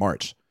think it was in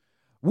March.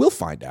 We'll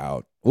find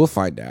out.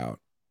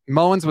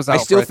 Mullins was out. I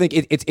still think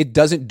it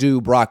doesn't do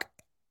Brock.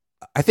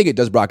 I think it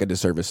does Brock a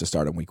disservice to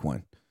start in week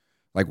 1.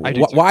 Like,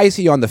 why is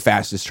he on the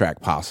fastest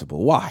track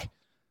possible?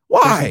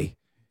 Why?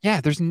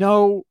 There's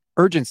no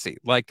urgency.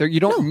 Like, you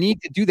don't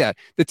need to do that.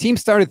 The team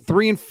started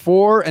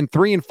 3-4 and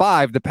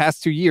 3-5 the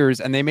past 2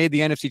 years, and they made the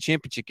NFC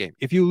Championship game.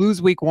 If you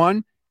lose week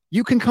 1,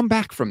 you can come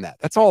back from that.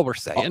 That's all we're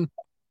saying.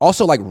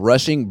 Also, like,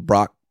 rushing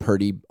Brock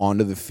Purdy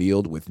onto the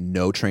field with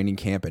no training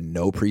camp and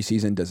no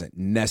preseason doesn't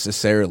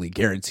necessarily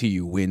guarantee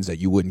you wins that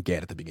you wouldn't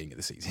get at the beginning of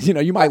the season. You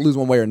know, you might lose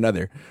one way or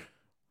another.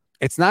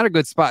 It's not a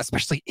good spot,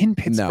 especially in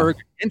Pittsburgh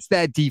against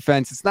that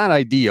defense. It's not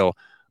ideal.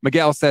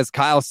 Miguel says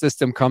Kyle's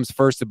system comes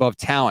first above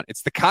talent.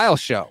 It's the Kyle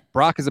show.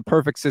 Brock is a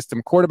perfect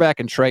system quarterback,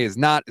 and Trey is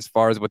not, as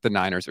far as what the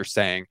Niners are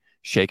saying.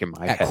 Shaking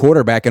my head. At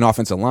quarterback and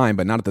offensive line,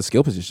 but not at the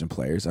skill position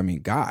players. I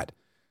mean, God.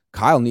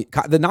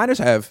 The Niners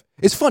have...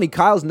 It's funny,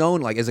 Kyle's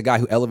known like as a guy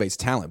who elevates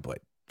talent, but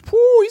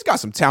he's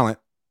got some talent.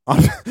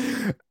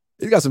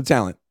 He's got some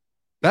talent.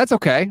 That's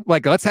okay.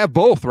 Like, let's have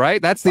both,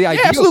 right? That's the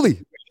idea.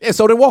 Absolutely. Yeah,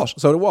 so did Walsh.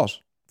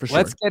 For sure.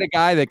 Let's get a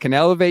guy that can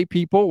elevate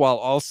people while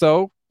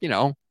also,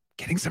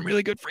 getting some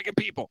really good freaking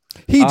people.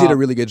 He did a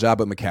really good job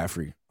with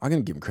McCaffrey. I'm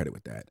going to give him credit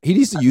with that. He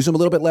needs to use him a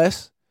little bit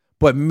less.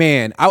 But,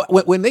 man,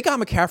 when they got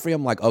McCaffrey,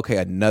 I'm like, okay,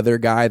 another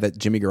guy that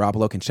Jimmy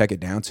Garoppolo can check it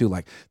down to.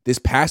 Like, this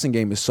passing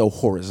game is so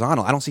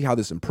horizontal. I don't see how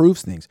this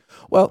improves things.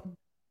 Well,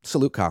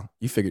 salute, Kyle.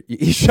 You figured.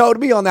 You showed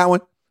me on that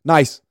one.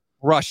 Nice.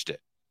 Rushed it.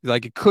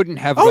 Like, it couldn't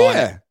have gone.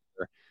 Yeah.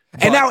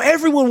 And now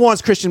everyone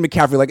wants Christian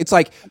McCaffrey. Like, it's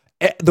like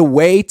the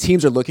way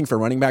teams are looking for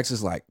running backs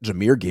is like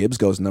Jahmyr Gibbs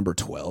goes number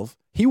 12.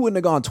 He wouldn't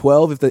have gone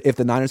 12 if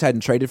the Niners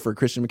hadn't traded for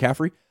Christian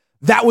McCaffrey.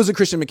 That was a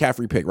Christian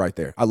McCaffrey pick right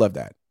there. I love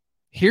that.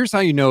 Here's how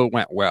you know it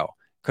went well.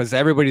 Because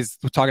everybody's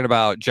talking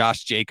about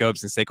Josh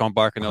Jacobs and Saquon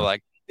Barkley, and they're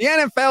like, the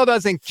NFL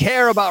doesn't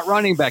care about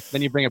running backs.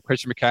 Then you bring up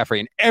Christian McCaffrey,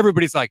 and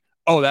everybody's like,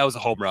 oh, that was a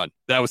home run.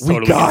 That was totally.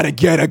 We got to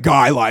get a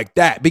guy like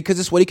that because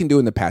it's what he can do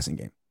in the passing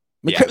game.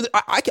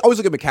 I always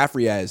look at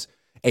McCaffrey as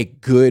a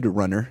good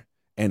runner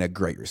and a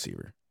great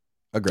receiver.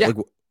 I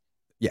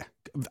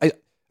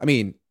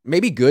mean,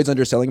 maybe Good's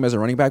underselling him as a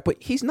running back,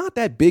 but he's not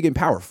that big and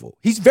powerful.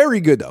 He's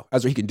very good, though.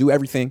 He can do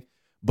everything.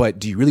 But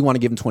do you really want to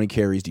give him 20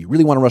 carries? Do you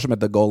really want to rush him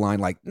at the goal line?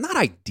 Like, not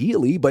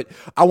ideally, but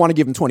I want to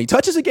give him 20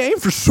 touches a game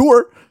for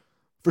sure.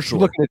 For sure.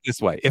 Look at it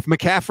this way. If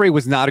McCaffrey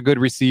was not a good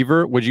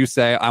receiver, would you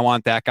say, I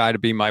want that guy to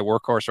be my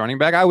workhorse running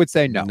back? I would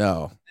say no.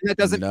 No. And that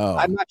doesn't,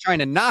 I'm not trying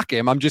to knock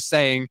him. I'm just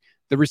saying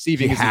the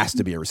receiving. He has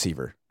to be a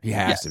receiver. He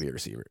has to be a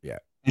receiver. Yeah.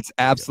 It's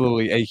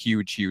absolutely a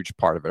huge, huge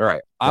part of it. All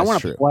right. I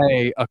want to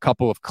play a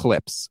couple of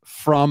clips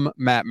from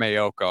Matt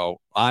Mayoko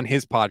on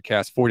his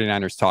podcast,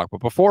 49ers Talk.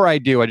 But before I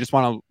do, I just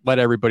want to let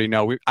everybody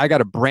know I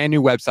got a brand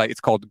new website. It's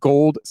called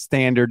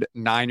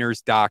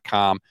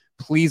goldstandardniners.com.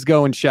 Please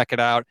go and check it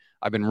out.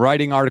 I've been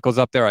writing articles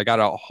up there. I got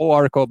a whole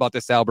article about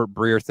this Albert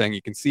Breer thing.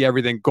 You can see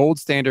everything,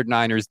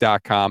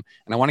 goldstandardniners.com.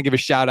 And I want to give a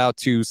shout out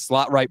to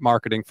Slot Right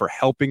Marketing for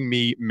helping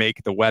me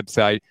make the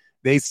website.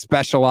 They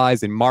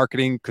specialize in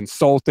marketing,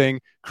 consulting,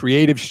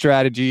 creative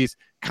strategies,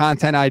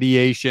 content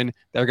ideation.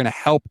 They're going to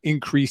help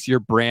increase your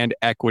brand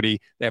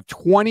equity. They have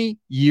 20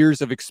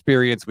 years of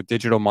experience with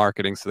digital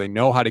marketing, so they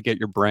know how to get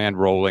your brand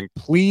rolling.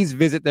 Please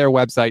visit their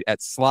website at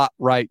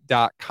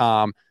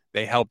slotright.com.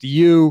 They helped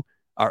you,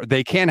 or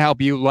they can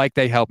help you like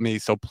they helped me,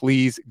 so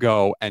please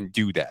go and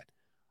do that.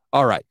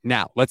 All right,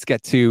 now let's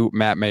get to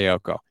Matt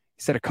Mayoko.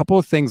 He said a couple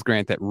of things,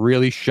 Grant, that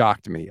really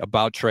shocked me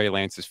about Trey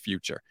Lance's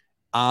future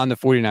on the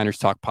 49ers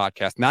Talk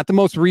podcast. Not the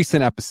most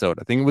recent episode.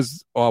 I think it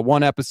was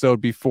one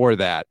episode before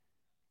that.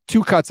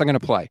 2 cuts I'm going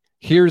to play.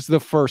 Here's the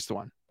first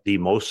one. The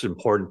most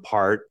important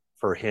part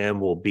for him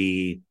will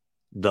be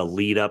the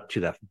lead up to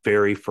that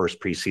very first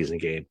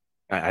preseason game.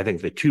 I think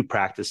the 2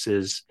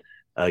 practices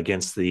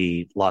against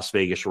the Las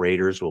Vegas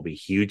Raiders will be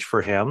huge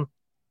for him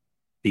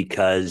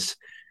because,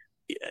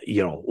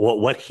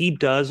 what he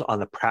does on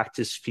the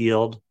practice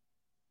field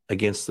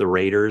against the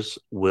Raiders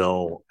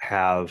will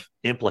have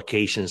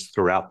implications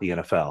throughout the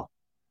NFL.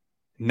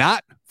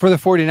 Not for the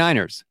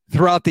 49ers,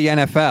 throughout the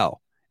NFL,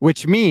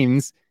 which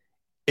means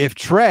if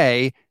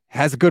Trey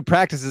has good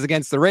practices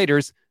against the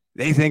Raiders,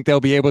 they think they'll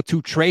be able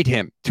to trade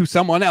him to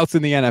someone else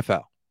in the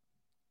NFL.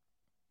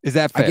 Is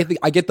that fair?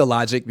 I get the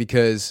logic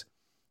because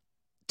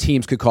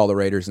teams could call the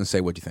Raiders and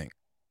say, what do you think?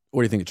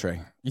 What do you think of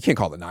Trey? You can't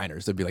call the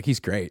Niners. They'd be like, he's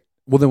great.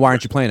 Well, then why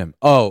aren't you playing him?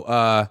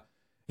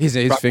 His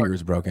finger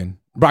is broken.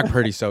 Brock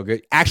Purdy's so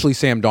good. Actually,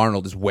 Sam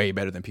Darnold is way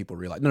better than people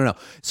realize. No.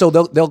 So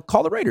they'll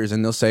call the Raiders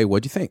and they'll say,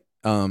 what'd you think?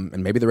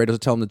 And maybe the Raiders will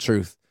tell them the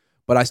truth.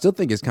 But I still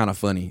think it's kind of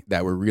funny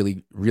that we're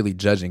really, really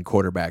judging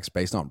quarterbacks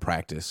based on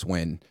practice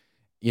when,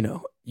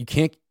 you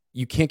can't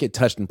get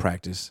touched in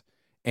practice.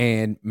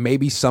 And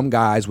maybe some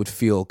guys would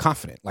feel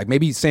confident. Like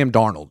maybe Sam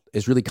Darnold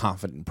is really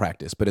confident in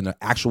practice, but in the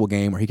actual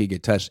game where he could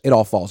get touched, it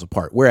all falls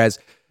apart. Whereas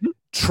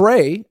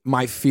Trey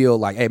might feel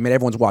like, hey man,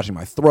 everyone's watching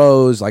my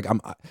throws. Like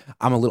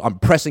I'm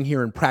pressing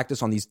here in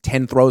practice on these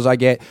 10 throws I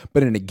get,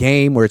 but in a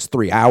game where it's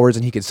 3 hours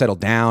and he can settle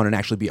down and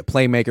actually be a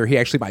playmaker, he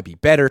actually might be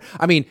better.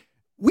 I mean,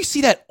 we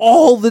see that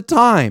all the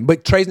time,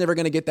 but Trey's never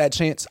going to get that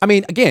chance. I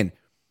mean, again,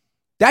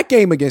 that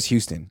game against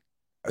Houston.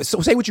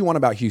 So say what you want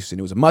about Houston.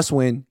 It was a must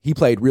win. He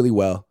played really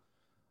well.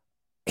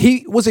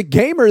 he was a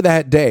gamer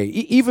that day.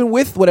 Even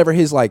with whatever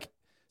his like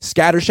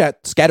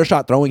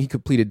scattershot throwing, he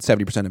completed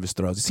 70% of his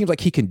throws. It seems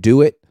like he can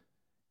do it.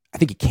 I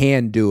think he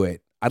can do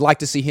it. I'd like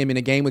to see him in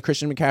a game with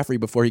Christian McCaffrey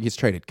before he gets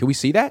traded. Can we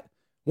see that?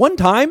 One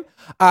time?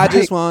 I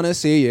just want to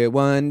see it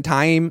one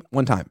time.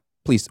 One time.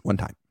 Please, one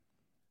time.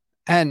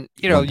 And,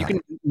 you can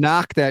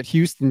knock that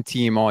Houston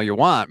team all you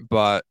want,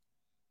 but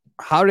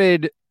how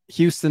did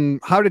Justin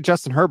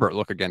Herbert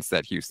look against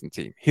that Houston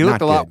team? He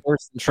looked a lot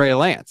worse than Trey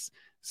Lance.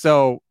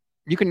 So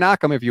you can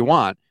knock him if you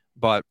want,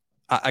 but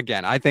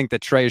again, I think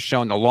that Trey has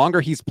shown the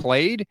longer he's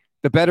played,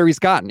 the better he's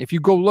gotten. If you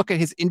go look at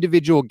his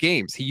individual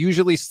games, he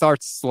usually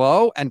starts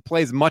slow and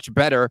plays much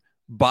better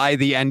by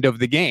the end of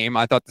the game.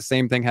 I thought the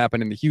same thing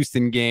happened in the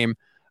Houston game.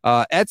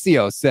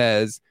 Ezio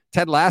says,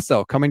 Ted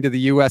Lasso coming to the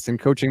U.S. and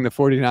coaching the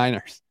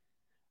 49ers.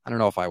 I don't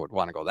know if I would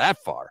want to go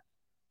that far.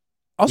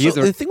 Also,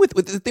 the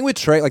thing with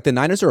Trey, like the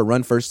Niners are a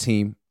run-first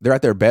team. They're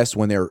at their best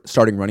when their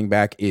starting running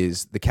back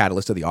is the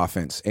catalyst of the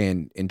offense.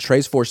 And in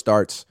Trey's 4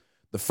 starts,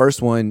 the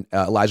first one,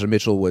 Elijah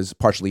Mitchell was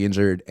partially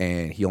injured,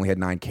 and he only had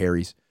 9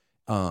 carries.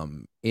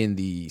 In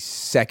the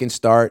second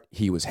start,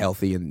 he was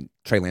healthy, and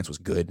Trey Lance was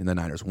good, and the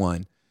Niners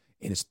won.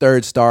 In his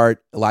third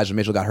start, Elijah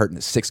Mitchell got hurt in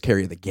the 6th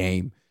carry of the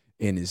game.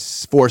 In his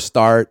 4th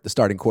start, the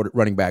starting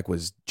running back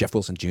was Jeff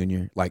Wilson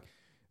Jr.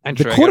 And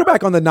the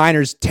quarterback on the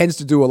Niners tends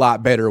to do a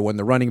lot better when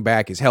the running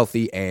back is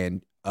healthy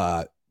and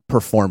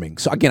performing.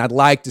 So, again, I'd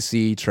like to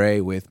see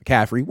Trey with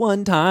McCaffrey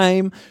one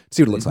time,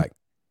 see what it looks like.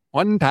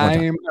 One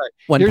time.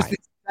 Here's the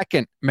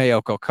second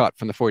Mayoko cut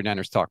from the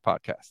 49ers Talk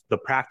podcast. The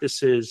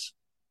practices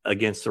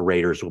against the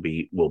Raiders will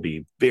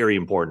be very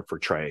important for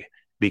Trey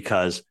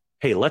because,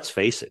 hey, let's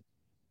face it.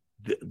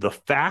 The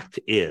fact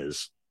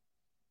is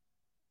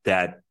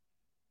that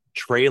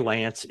Trey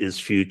Lance's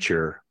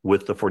future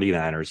with the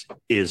 49ers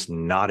is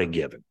not a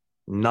given,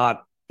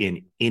 not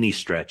in any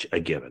stretch a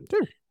given.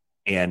 Sure.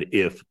 And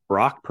if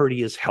Brock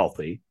Purdy is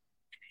healthy,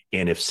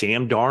 and if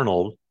Sam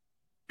Darnold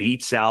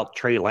beats out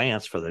Trey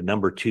Lance for the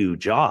number 2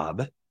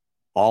 job,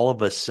 all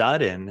of a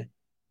sudden,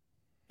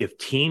 if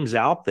teams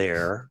out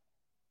there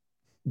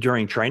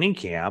during training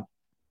camp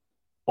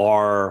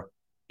are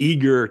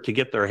eager to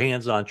get their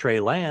hands on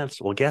Trey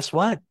Lance, well, guess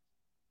what?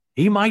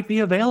 He might be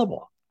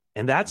available.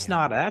 And that's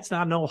not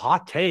no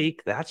hot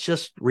take. That's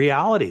just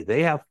reality.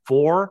 They have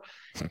 4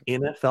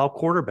 NFL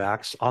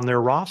quarterbacks on their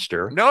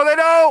roster. No, they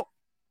don't.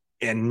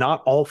 And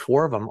not all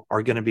 4 of them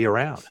are going to be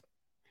around.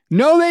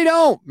 No, they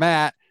don't,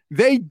 Matt.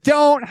 They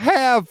don't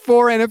have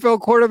 4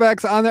 NFL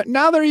quarterbacks on there.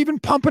 Now they're even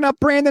pumping up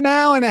Brandon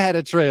Allen ahead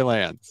of Trey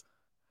Lance.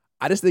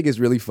 I just think it's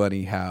really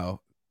funny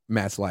how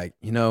Matt's like,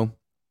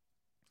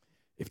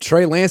 if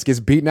Trey Lance gets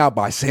beaten out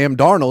by Sam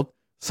Darnold,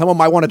 someone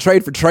might want to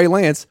trade for Trey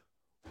Lance.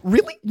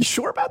 Really? You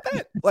sure about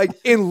that? Like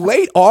in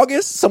late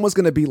August, someone's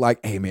going to be like,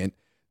 hey, man,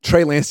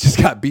 Trey Lance just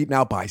got beaten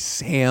out by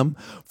Sam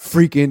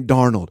freaking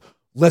Darnold.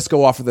 Let's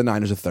go offer the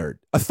Niners a third.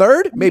 A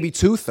third? Maybe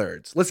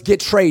 2/3. Let's get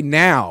Trey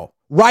now.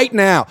 Right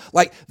now.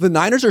 Like the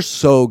Niners are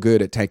so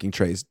good at taking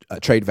Trey's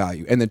trade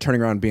value and then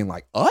turning around and being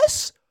like,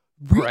 us?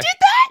 We did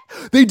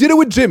that? They did it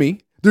with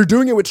Jimmy. They're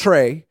doing it with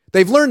Trey.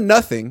 They've learned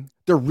nothing.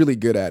 They're really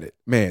good at it.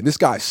 Man, this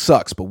guy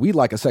sucks, but we'd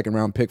like a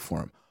 2nd-round pick for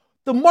him.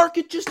 The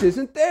market just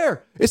isn't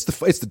there. It's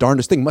the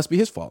darndest thing. Must be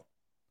his fault.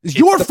 It's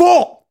your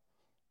fault.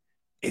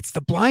 It's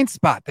the blind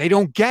spot. They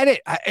don't get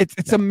it.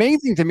 It's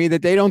amazing to me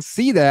that they don't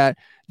see that.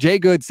 Jay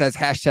Good says,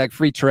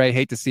 #free Trey.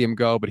 Hate to see him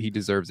go, but he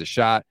deserves a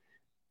shot.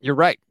 You're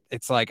right.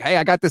 It's like, hey,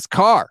 I got this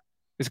car.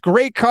 This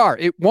great car.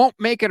 It won't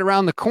make it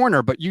around the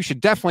corner, but you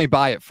should definitely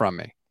buy it from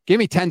me. Give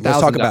me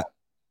 $10,000.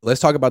 Let's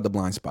talk about the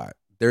blind spot.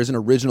 There's an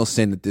original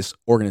sin that this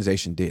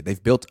organization did.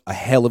 They've built a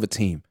hell of a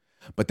team,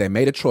 but they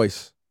made a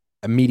choice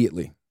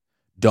immediately.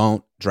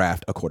 Don't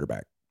draft a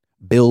quarterback.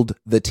 Build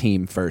the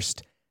team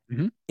first.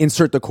 Mm-hmm.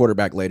 Insert the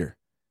quarterback later.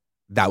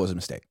 That was a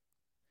mistake.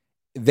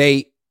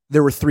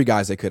 There were 3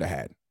 guys they could have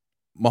had.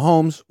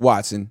 Mahomes,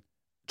 Watson,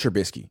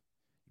 Trubisky.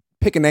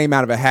 Pick a name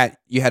out of a hat.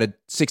 You had a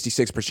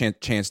 66%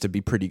 chance to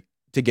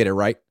get it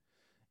right.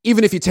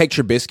 Even if you take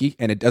Trubisky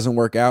and it doesn't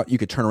work out, you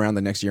could turn around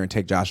the next year and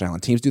take Josh Allen.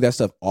 Teams do that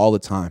stuff all the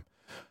time.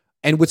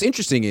 And what's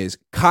interesting is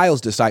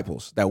Kyle's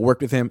disciples that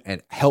worked with him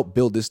and helped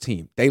build this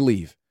team, they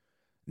leave.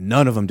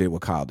 None of them did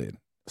what Kyle did.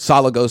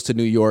 Saleh goes to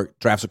New York,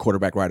 drafts a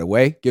quarterback right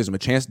away, gives him a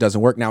chance,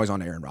 doesn't work. Now he's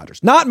on Aaron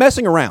Rodgers. Not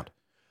messing around.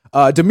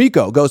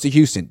 D'Amico goes to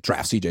Houston,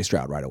 drafts C.J.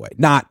 Stroud right away.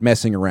 Not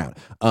messing around.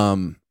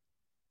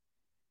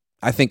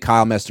 I think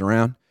Kyle messed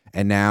around,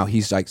 and now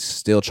he's like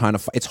still trying to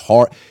fight. It's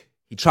hard.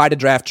 He tried to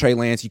draft Trey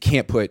Lance. You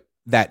can't put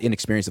that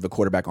inexperience of a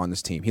quarterback on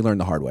this team. He learned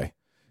the hard way.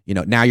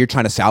 Now you're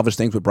trying to salvage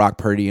things with Brock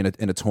Purdy in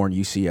a torn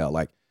UCL.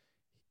 Like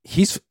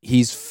he's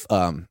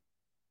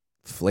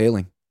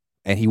flailing.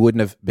 And he wouldn't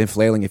have been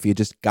flailing if you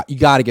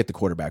got to get the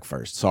quarterback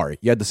first. Sorry.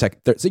 You had the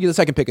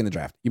second pick in the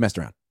draft. You messed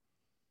around.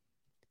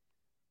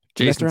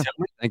 Jason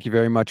Tillman, thank you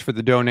very much for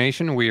the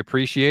donation. We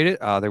appreciate it.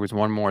 There was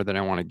one more that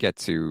I want to get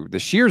to. The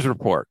Shears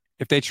report.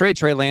 If they trade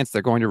Trey Lance,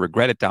 they're going to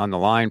regret it down the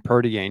line.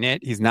 Purdy ain't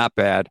it. He's not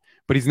bad,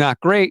 but he's not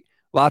great.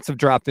 Lots of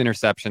dropped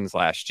interceptions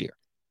last year.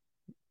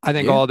 I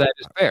think all of that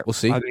is fair. We'll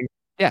see. I think,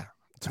 yeah.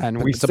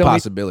 And it's a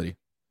possibility.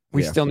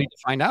 We still need to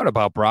find out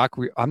about Brock.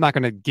 I'm not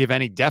going to give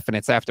any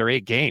definites after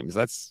 8 games.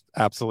 That's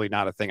absolutely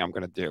not a thing I'm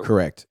going to do.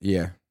 Correct.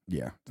 Yeah.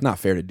 It's not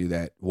fair to do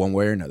that one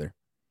way or another.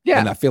 Yeah.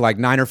 And I feel like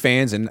Niner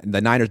fans and the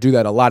Niners do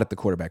that a lot at the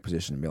quarterback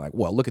position and be like,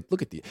 well, look at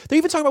the. They're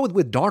even talking about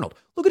with Darnold.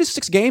 Look at his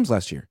 6 games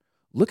last year.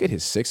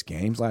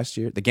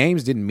 The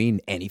games didn't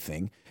mean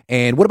anything.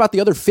 And what about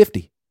the other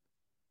 50?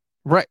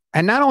 Right.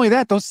 And not only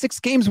that, those 6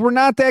 games were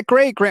not that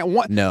great, Grant.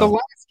 No. The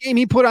last game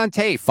he put on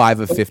tape.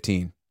 5 of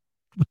 15.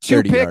 2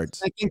 30 picks,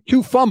 yards. I think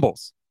 2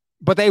 fumbles.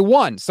 But they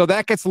won. So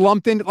that gets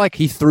lumped in. Like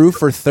he threw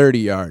for 30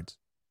 yards.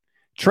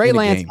 Trey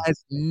Lance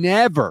has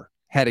never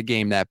had a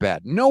game that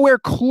bad. Nowhere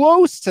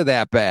close to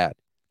that bad.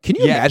 Can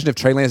you imagine if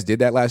Trey Lance did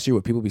that last year,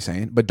 what people be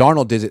saying? But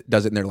Darnold does it,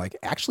 and they're like,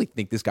 actually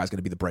think this guy's going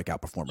to be the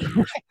breakout performer of the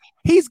year.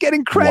 He's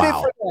getting credit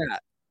for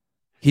that.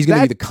 He's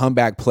going to be the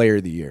comeback player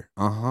of the year.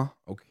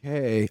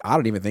 Okay. I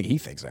don't even think he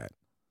thinks that.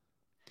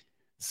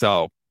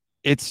 So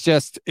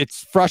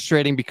it's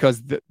frustrating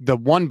because the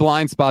one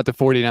blind spot the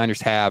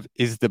 49ers have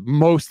is the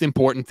most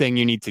important thing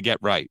you need to get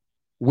right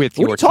with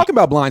your team. Talking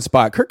about blind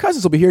spot. Kirk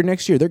Cousins will be here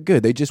next year. They're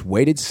good. They just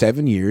waited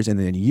 7 years, and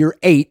then in year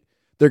 8,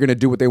 they're going to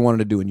do what they wanted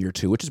to do in year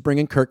 2, which is bring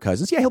in Kirk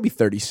Cousins. Yeah, he'll be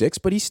 36,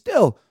 but he's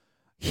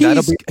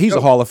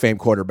a Hall of Fame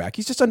quarterback.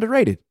 He's just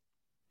underrated.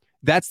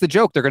 That's the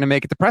joke they're going to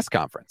make at the press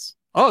conference.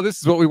 Oh, this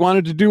is what we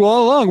wanted to do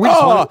all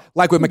along.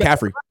 Like with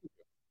McCaffrey.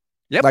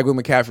 Yep. Like with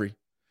McCaffrey.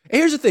 And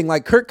here's the thing,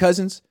 like Kirk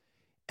Cousins,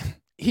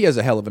 he has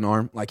a hell of an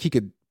arm. Like he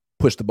could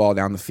push the ball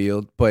down the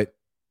field, but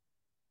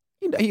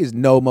he has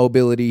no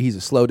mobility. He's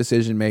a slow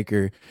decision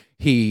maker.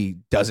 He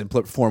doesn't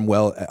perform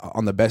well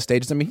on the best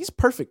stages. I mean, he's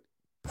perfect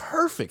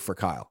for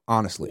Kyle,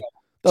 honestly.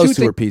 Those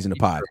two are peas in a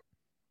pod.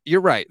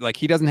 You're right. Like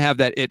he doesn't have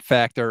that it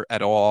factor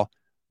at all.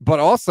 But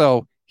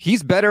also,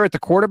 he's better at the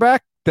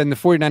quarterback than the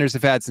 49ers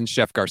have had since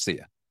Jeff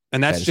Garcia.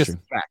 And that's just a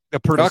fact.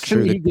 The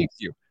production he gives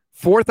you,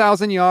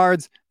 4,000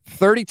 yards,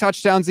 30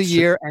 touchdowns a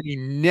year, and he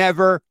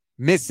never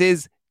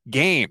misses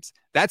games.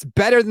 That's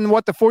better than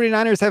what the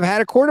 49ers have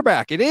had a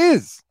quarterback. It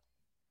is.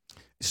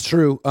 It's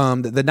true.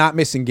 The not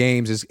missing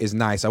games is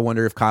nice. I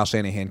wonder if Kyle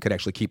Shanahan could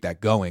actually keep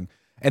that going.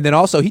 And then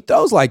also, he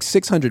throws like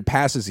 600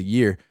 passes a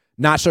year.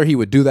 Not sure he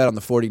would do that on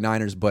the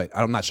 49ers, but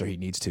I'm not sure he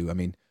needs to. I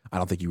mean, I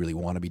don't think you really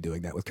want to be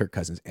doing that with Kirk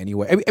Cousins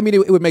anyway. I mean,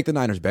 it would make the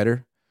Niners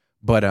better,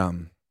 but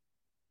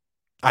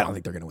I don't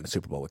think they're going to win a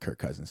Super Bowl with Kirk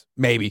Cousins.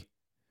 Maybe.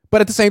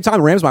 But at the same time,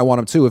 the Rams might want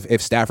him too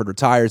if Stafford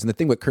retires. And the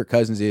thing with Kirk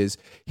Cousins is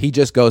he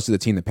just goes to the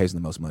team that pays him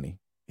the most money.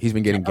 He's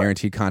been getting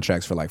guaranteed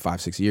contracts for like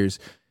 5-6 years.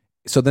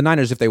 So the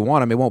Niners, if they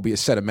want him, it won't be a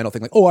sentimental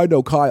thing like, oh, I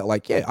know Kyle.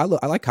 Like, yeah, I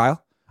like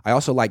Kyle. I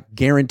also like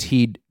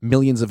guaranteed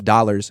millions of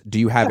dollars. Do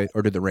you have it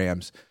or do the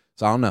Rams?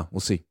 So I don't know.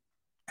 We'll see.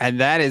 And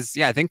that is,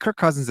 I think Kirk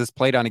Cousins has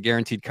played on a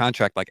guaranteed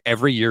contract like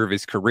every year of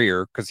his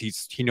career because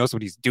he knows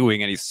what he's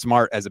doing and he's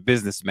smart as a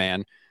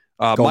businessman.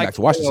 Going back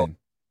to Washington.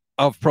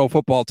 Of Pro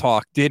Football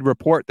Talk did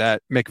report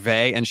that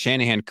McVay and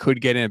Shanahan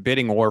could get in a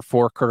bidding war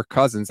for Kirk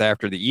Cousins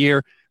after the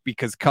year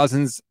because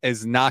Cousins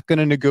is not going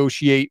to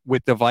negotiate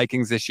with the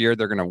Vikings this year.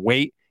 They're going to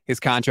wait. His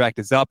contract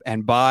is up,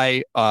 and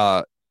by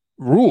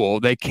rule,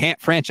 they can't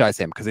franchise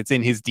him because it's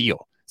in his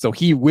deal. So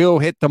he will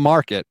hit the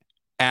market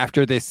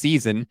after this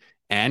season.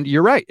 And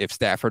you're right. If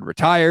Stafford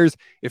retires,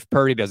 if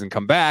Purdy doesn't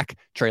come back,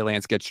 Trey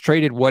Lance gets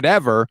traded,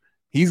 whatever,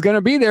 he's going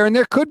to be there. And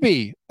there could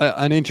be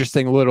an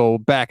interesting little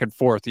back and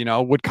forth. You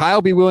know, would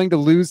Kyle be willing to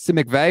lose to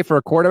McVay for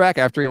a quarterback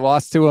after he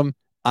lost to him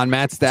on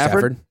Matt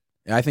Stafford?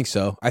 Yeah, I think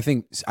so. I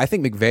think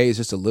McVay is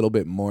just a little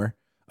bit more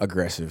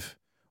aggressive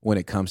when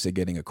it comes to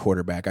getting a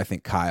quarterback. I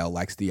think Kyle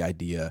likes the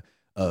idea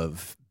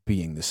of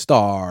being the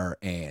star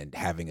and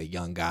having a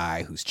young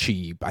guy who's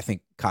cheap. I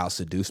think Kyle's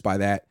seduced by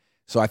that.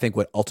 So I think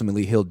what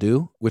ultimately he'll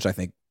do, which I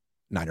think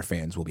Niner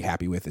fans will be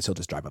happy with, is he'll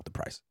just drive up the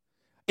price.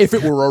 If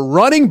it were a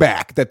running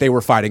back that they were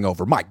fighting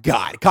over, my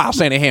God, Kyle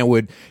Shanahan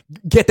would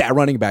get that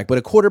running back. But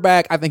a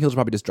quarterback, I think he'll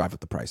probably just drive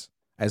up the price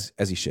as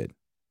he should.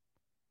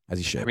 As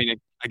he should. I mean,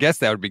 I guess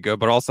that would be good.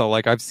 But also,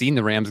 like, I've seen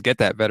the Rams get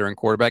that veteran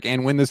quarterback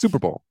and win the Super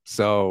Bowl.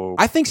 So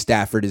I think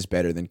Stafford is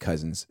better than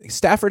Cousins.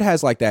 Stafford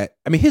has like that.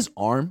 I mean, his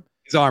arm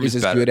is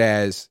as good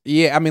as,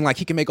 I mean, like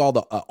he can make all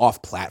the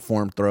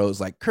off-platform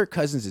throws. Like Kirk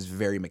Cousins is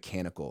very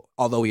mechanical,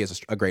 although he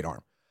has a great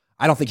arm.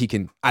 I don't think he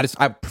can. I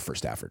prefer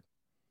Stafford.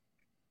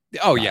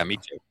 Oh, yeah, me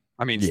too.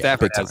 I mean,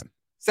 Stafford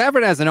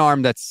has an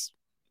arm that's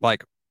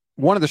like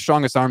one of the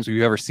strongest arms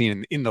we've ever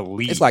seen in the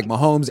league. It's like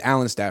Mahomes,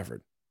 Allen,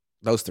 Stafford.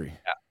 Those three.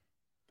 Yeah,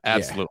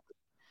 absolutely.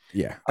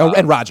 Yeah. Oh,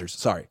 and Rodgers.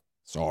 Sorry.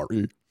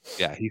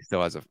 Yeah, he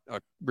still has a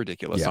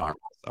ridiculous arm.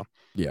 So.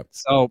 Yeah.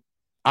 So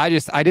I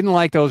didn't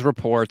like those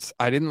reports.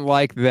 I didn't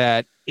like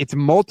that it's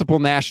multiple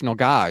national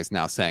guys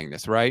now saying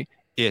this, right?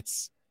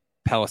 It's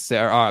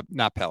Pelissero,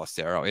 not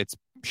Pelissero. It's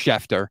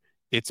Schefter.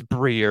 It's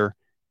Breer.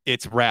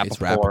 It's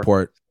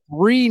Rappaport.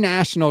 3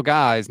 national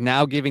guys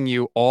now giving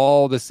you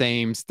all the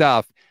same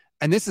stuff.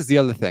 And this is the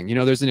other thing. You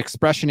know, there's an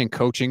expression in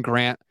coaching,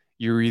 Grant.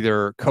 You're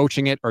either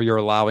coaching it or you're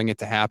allowing it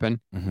to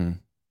happen. Mm-hmm.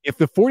 If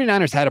the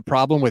 49ers had a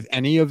problem with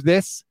any of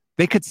this,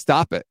 they could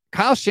stop it.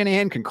 Kyle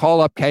Shanahan can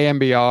call up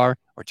KMBR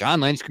or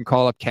John Lynch can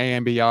call up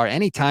KMBR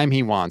anytime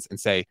he wants and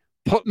say,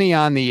 put me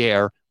on the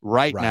air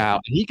right now.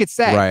 And he could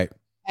say,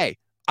 hey,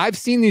 I've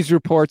seen these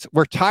reports.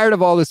 We're tired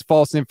of all this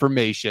false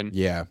information.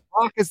 Yeah.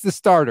 Brock is the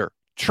starter.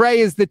 Trey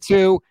is the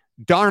 2.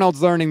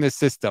 Darnold's learning the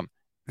system.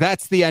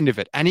 That's the end of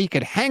it. And he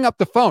could hang up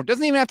the phone.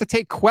 Doesn't even have to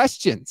take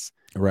questions.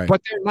 Right.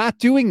 But they're not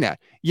doing that.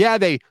 Yeah,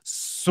 they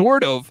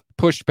sort of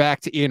pushed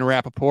back to Ian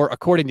Rappaport,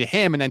 according to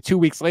him. And then 2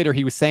 weeks later,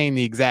 he was saying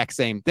the exact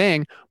same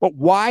thing. But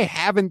why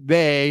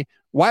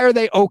are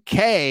they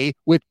okay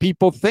with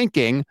people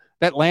thinking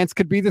that Lance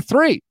could be the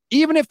 3?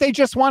 Even if they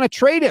just want to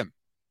trade him,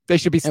 they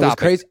should be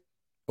stopping.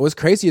 What's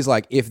crazy is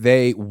like if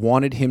they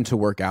wanted him to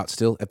work out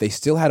still, if they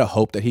still had a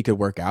hope that he could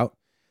work out,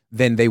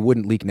 then they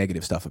wouldn't leak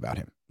negative stuff about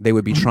him. They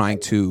would be trying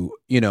to,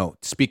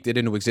 speak it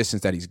into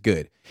existence that he's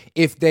good.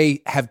 If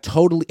they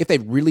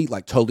really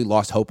like totally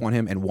lost hope on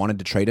him and wanted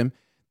to trade him,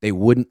 they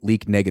wouldn't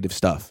leak negative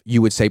stuff.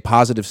 You would say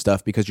positive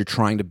stuff because you're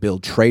trying to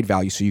build trade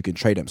value so you can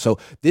trade him. So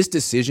this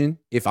decision,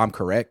 if I'm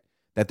correct,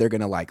 that they're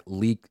going to like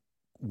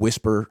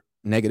whisper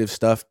negative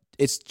stuff,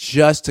 it's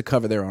just to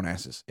cover their own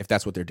asses if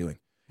that's what they're doing.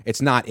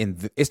 It's not in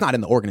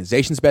the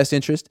organization's best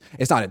interest.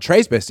 It's not in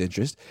Trey's best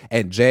interest.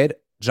 And Jed,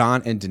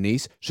 John, and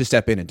Denise should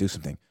step in and do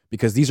something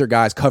because these are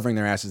guys covering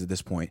their asses at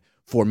this point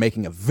for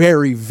making a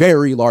very,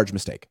 very large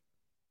mistake.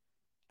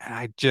 And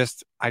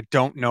I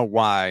don't know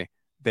why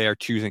they are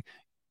choosing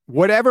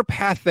whatever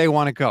path they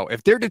want to go.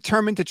 If they're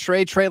determined to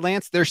trade Trey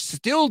Lance, they're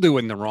still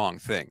doing the wrong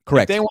thing.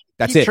 Correct. If they want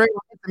That's to it. Trey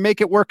Lance to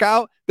make it work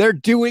out, they're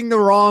doing the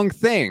wrong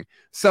thing.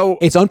 So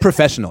it's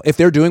unprofessional. If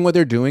they're doing what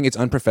they're doing, it's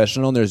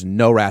unprofessional and there's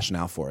no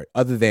rationale for it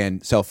other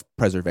than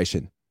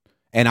self-preservation.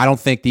 And I don't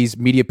think these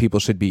media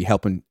people should be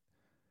helping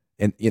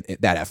in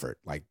that effort.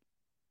 Like,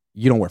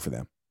 you don't work for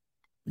them.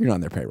 You're not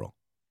on their payroll.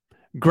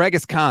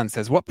 Gregus Khan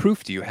says, what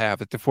proof do you have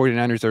that the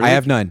 49ers are I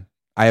have none.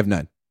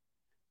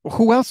 Well,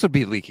 who else would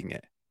be leaking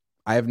it?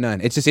 I have none.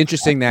 It's just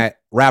interesting that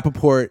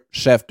Rappaport,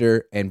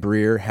 Schefter, and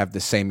Breer have the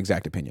same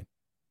exact opinion.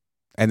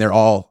 And they're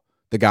all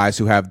the guys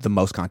who have the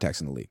most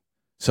contacts in the league.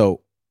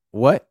 So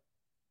what?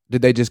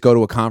 Did they just go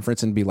to a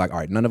conference and be like, all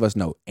right, none of us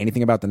know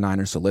anything about the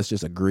Niners, so let's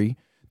just agree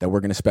that we're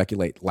going to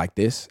speculate like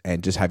this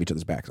and just have each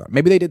other's backs on?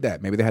 Maybe they did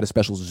that. Maybe they had a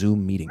special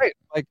Zoom meeting. Right.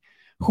 Like,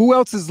 who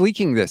else is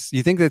leaking this?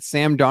 You think that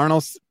Sam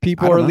Darnold's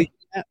people are leaking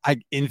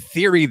it? In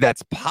theory,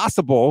 that's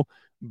possible,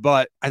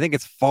 but I think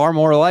it's far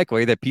more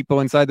likely that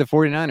people inside the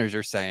 49ers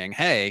are saying,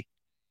 hey,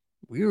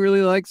 we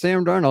really like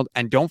Sam Darnold.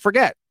 And don't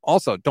forget,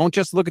 also, don't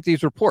just look at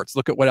these reports.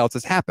 Look at what else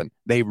has happened.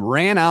 They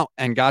ran out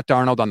and got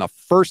Darnold on the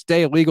first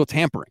day of legal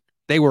tampering.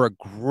 They were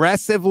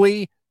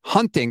aggressively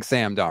hunting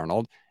Sam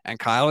Darnold. And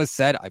Kyle has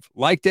said, I've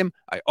liked him.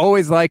 I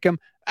always like him.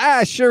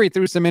 Sure, he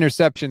threw some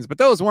interceptions, but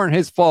those weren't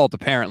his fault,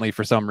 apparently,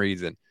 for some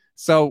reason.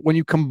 So when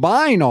you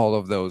combine all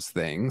of those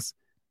things,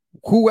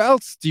 who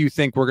else do you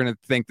think we're going to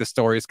think the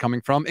story is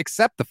coming from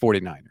except the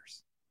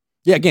 49ers?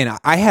 Yeah, again,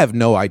 I have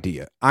no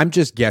idea. I'm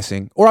just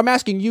guessing, or I'm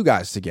asking you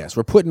guys to guess.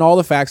 We're putting all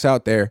the facts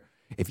out there.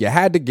 If you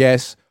had to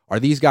guess, are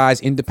these guys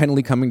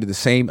independently coming to the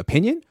same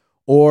opinion?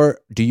 Or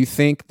do you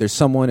think there's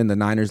someone in the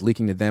Niners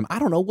leaking to them? I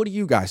don't know. What do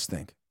you guys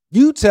think?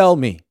 You tell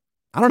me.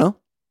 I don't know.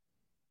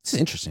 This is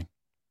interesting.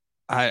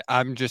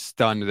 I'm just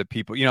stunned that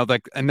people,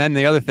 and then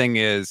the other thing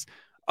is,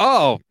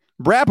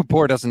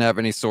 Rappaport doesn't have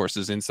any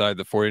sources inside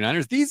the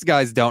 49ers. These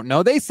guys don't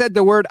know. They said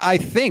the word I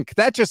think.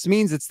 That just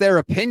means it's their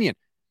opinion.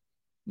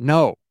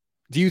 No.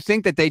 Do you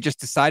think that they just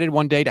decided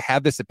one day to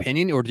have this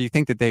opinion, or do you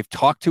think that they've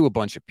talked to a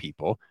bunch of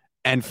people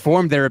and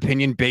formed their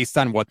opinion based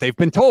on what they've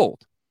been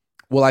told?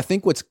 Well, I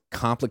think what's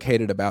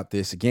complicated about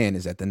this, again,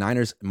 is that the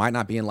Niners might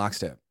not be in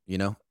lockstep.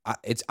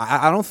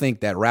 I don't think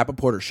that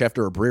Rappaport or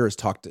Schefter or Breer has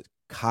talked to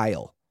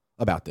Kyle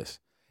about this.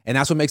 And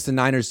that's what makes the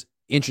Niners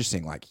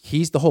interesting. Like,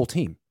 he's the whole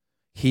team.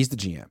 He's the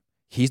GM.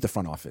 He's the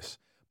front office.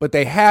 But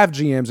they have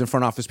GMs and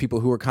front office people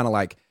who are kind of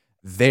like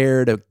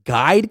there to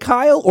guide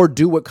Kyle or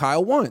do what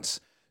Kyle wants.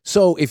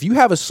 So if you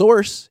have a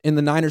source in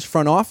the Niners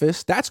front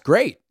office, that's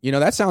great.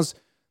 That sounds,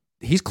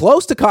 he's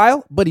close to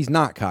Kyle, but he's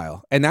not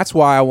Kyle. And that's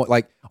why I want,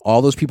 like,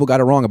 all those people got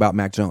it wrong about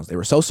Mac Jones. They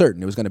were so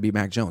certain it was going to be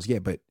Mac Jones. Yeah,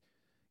 but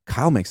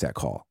Kyle makes that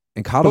call,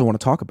 and Kyle doesn't want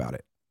to talk about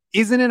it.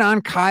 Isn't it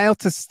on Kyle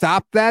to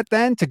stop that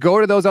then, to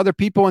go to those other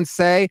people and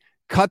say,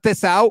 cut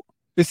this out?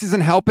 This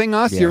isn't helping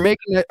us. Yeah. You're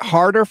making it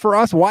harder for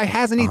us. Why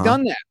hasn't he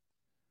done that?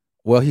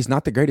 Well, he's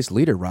not the greatest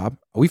leader, Rob.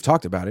 We've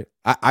talked about it.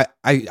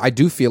 I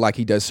do feel like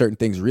he does certain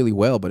things really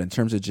well, but in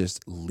terms of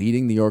just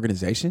leading the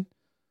organization,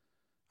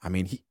 I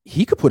mean,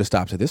 he could put a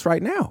stop to this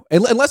right now.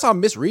 Unless I'm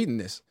misreading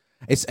this.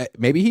 It's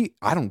maybe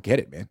I don't get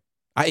it, man.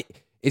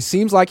 It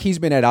seems like he's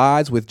been at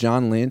odds with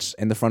John Lynch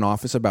and the front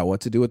office about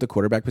what to do with the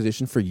quarterback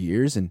position for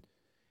years, and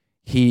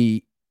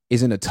he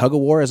is in a tug of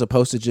war as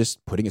opposed to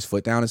just putting his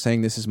foot down and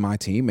saying, this is my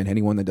team, and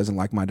anyone that doesn't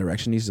like my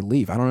direction needs to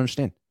leave. I don't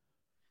understand.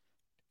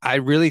 I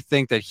really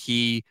think that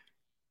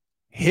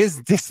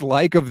his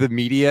dislike of the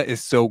media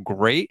is so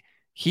great,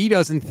 he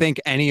doesn't think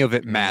any of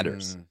it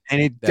matters.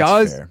 And it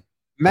does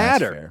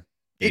matter.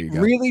 It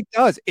really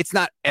does. It's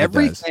not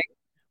everything,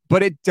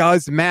 but it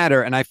does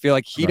matter. And I feel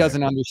like he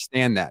doesn't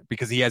understand that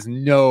because he has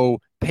no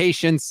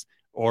patience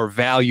or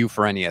value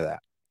for any of that.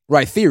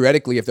 Right.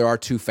 Theoretically, if there are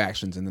two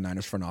factions in the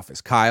Niners front office,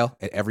 Kyle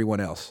and everyone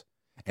else,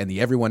 and the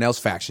everyone else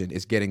faction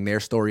is getting their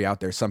story out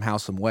there somehow,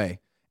 some way,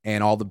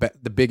 and all the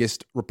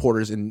biggest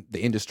reporters in the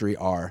industry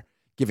are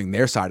giving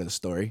their side of the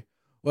story,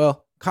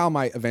 well, Kyle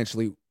might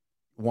eventually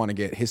want to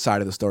get his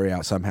side of the story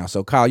out somehow.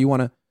 So, Kyle, you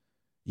want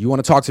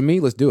to talk to me?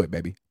 Let's do it,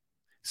 baby.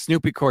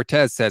 Snoopy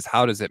Cortez says,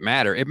 how does it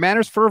matter? It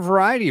matters for a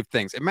variety of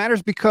things. It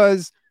matters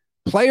because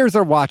players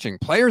are watching,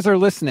 players are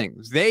listening.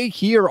 They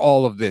hear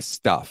all of this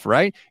stuff,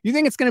 right? You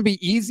think it's going to be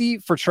easy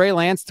for Trey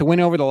Lance to win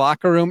over the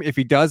locker room if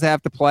he does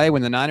have to play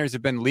when the Niners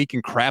have been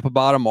leaking crap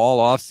about him all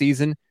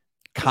offseason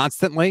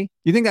constantly?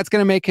 You think that's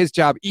going to make his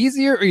job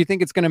easier, or you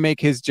think it's going to make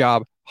his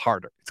job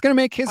harder? It's going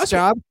to make his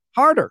job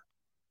harder.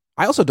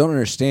 I also don't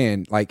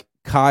understand, like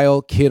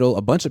Kyle, Kittle,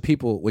 a bunch of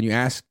people, when you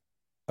ask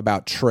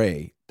about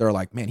Trey, they're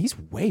like, man, he's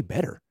way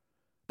better.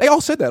 They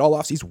all said that all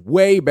offseason. He's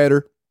way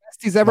better.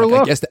 Best he's ever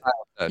looked.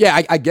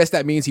 I guess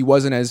that means he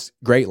wasn't as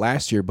great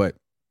last year, but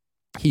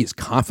he is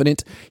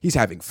confident. He's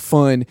having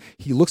fun.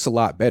 He looks a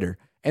lot better.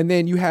 And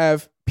then you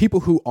have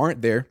people who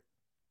aren't there,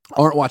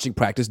 aren't watching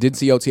practice, didn't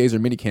see OTAs or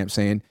minicamp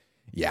saying,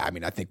 yeah, I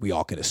mean, I think we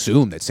all can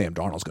assume that Sam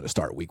Darnold's going to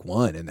start week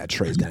 1 and that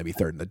Trey's going to be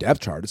third in the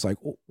depth chart. It's like,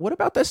 well, what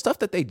about that stuff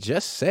that they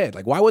just said?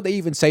 Like, why would they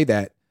even say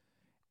that?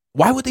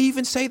 Why would they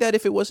even say that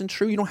if it wasn't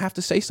true? You don't have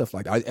to say stuff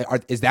like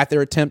that. Is that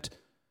their attempt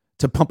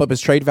to pump up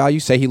his trade value,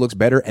 say he looks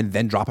better, and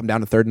then drop him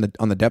down to third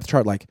on the depth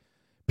chart? Like,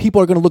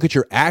 people are going to look at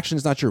your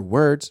actions, not your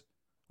words.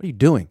 What are you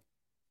doing?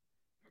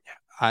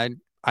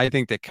 I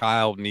think that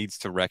Kyle needs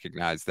to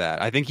recognize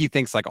that. I think he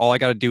thinks like all I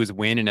got to do is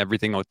win and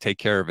everything will take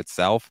care of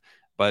itself.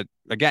 But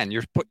again,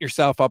 you're putting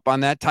yourself up on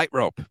that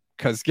tightrope,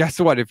 because guess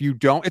what? If you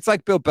don't, it's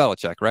like Bill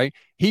Belichick, right?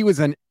 He was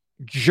an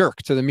jerk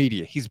to the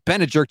media. He's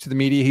been a jerk to the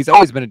media. He's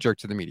always been a jerk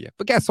to the media.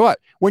 But guess what?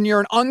 When you're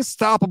an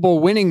unstoppable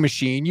winning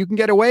machine, you can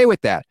get away with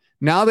that.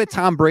 Now that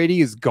Tom Brady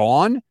is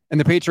gone and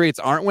the Patriots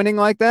aren't winning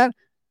like that,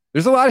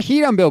 there's a lot of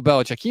heat on Bill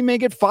Belichick. He may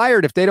get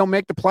fired if they don't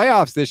make the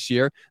playoffs this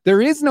year.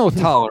 There is no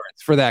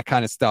tolerance for that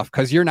kind of stuff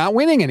because you're not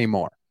winning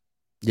anymore.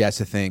 Yeah, it's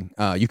the thing.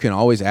 You can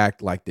always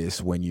act like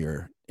this when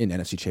you're in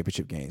NFC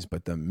Championship games,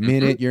 but the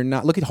minute you're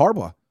not, look at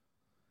Harbaugh.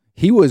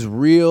 He was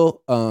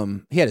real.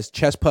 He had his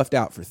chest puffed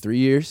out for 3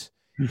 years.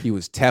 He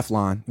was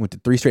Teflon. Went to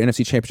 3 straight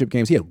NFC Championship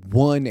games. He had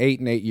 1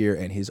 8-8 year,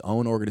 and his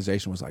own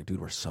organization was like, "Dude,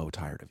 we're so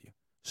tired of you.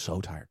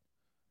 So tired.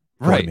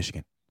 Go to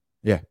Michigan.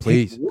 Yeah,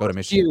 please go to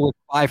Michigan." With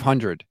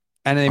 500,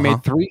 and they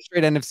made 3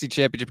 straight NFC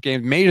Championship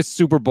games, made a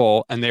Super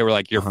Bowl, and they were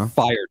like, "You're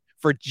fired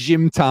for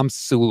Jim Tom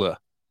Sula."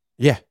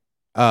 Yeah,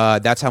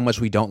 that's how much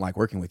we don't like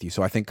working with you.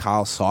 So I think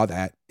Kyle saw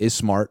that, is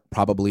smart,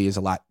 probably is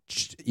a lot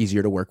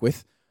easier to work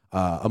with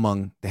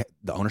among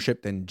the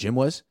ownership than Jim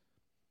was.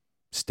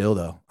 Still,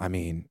 though, I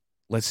mean,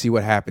 let's see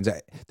what happens.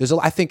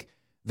 I think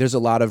there's a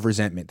lot of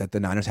resentment that the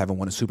Niners haven't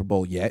won a Super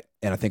Bowl yet,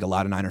 and I think a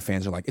lot of Niner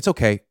fans are like, it's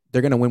okay,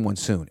 they're going to win one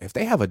soon. If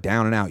they have a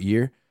down-and-out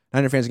year,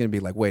 Niner fans are going to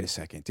be like, wait a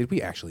second, did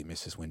we actually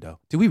miss this window?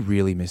 Did we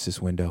really miss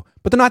this window?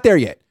 But they're not there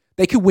yet.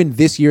 They could win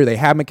this year. They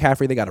have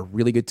McCaffrey. They got a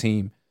really good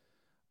team.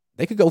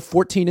 They could go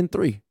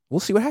 14-3. We'll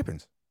see what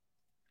happens.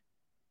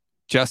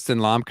 Justin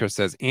Lomker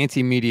says,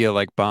 anti-media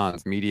like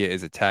Bonds. Media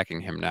is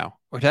attacking him now.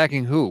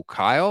 Attacking who?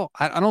 Kyle?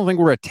 I don't think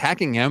we're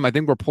attacking him. I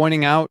think we're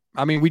pointing out.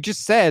 I mean, we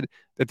just said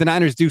that the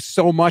Niners do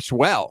so much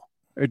well.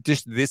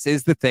 This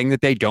is the thing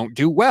that they don't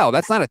do well.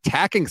 That's not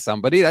attacking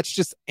somebody. That's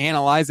just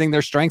analyzing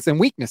their strengths and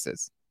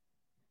weaknesses.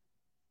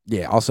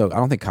 Yeah. Also, I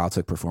don't think Kyle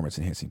took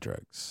performance-enhancing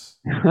drugs.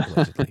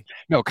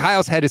 No,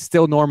 Kyle's head is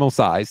still normal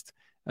sized.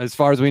 As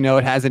far as we know,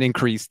 it hasn't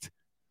increased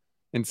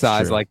in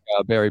size like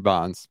Barry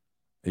Bonds.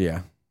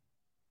 Yeah.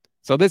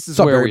 So this is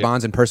where Barry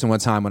Bonds in person one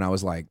time when I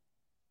was like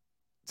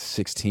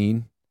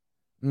 14,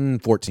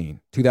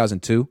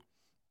 2002.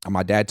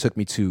 My dad took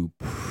me to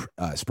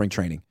spring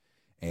training,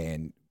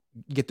 and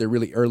you get there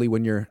really early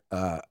when you're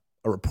a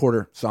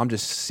reporter. So I'm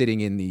just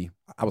sitting in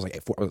I was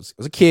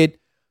a kid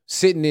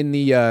sitting in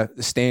the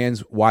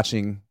stands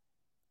watching,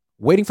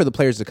 waiting for the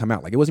players to come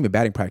out. Like, it wasn't even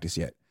batting practice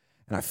yet.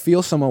 And I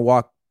feel someone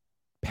walk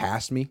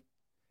past me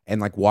and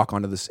like walk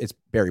onto this. It's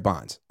Barry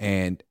Bonds.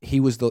 And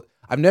he was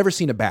I've never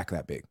seen a back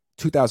that big.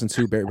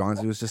 2002 Barry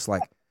Bonds. It was just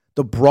like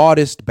the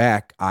broadest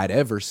back I'd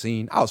ever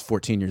seen. I was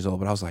 14 years old,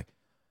 but I was like,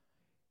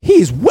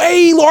 he's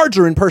way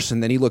larger in person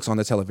than he looks on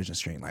the television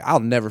screen. Like,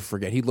 I'll never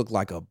forget. He looked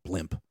like a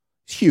blimp.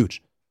 He's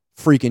huge.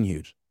 Freaking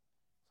huge.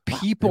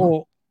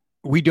 People,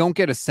 we don't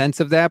get a sense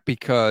of that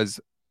because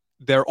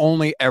they're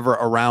only ever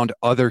around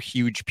other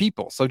huge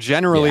people. So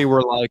generally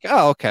we're like,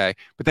 oh, okay.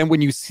 But then when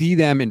you see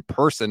them in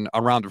person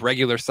around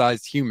regular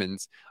sized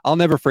humans, I'll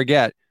never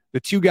forget the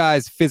 2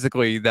 guys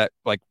physically that,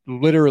 like,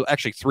 literally,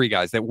 actually 3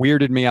 guys that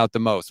weirded me out the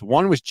most.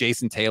 One was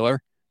Jason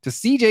Taylor. To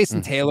see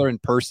Jason Taylor in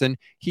person,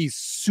 he's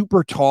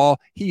super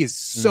tall. He is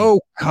so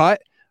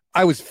cut.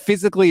 I was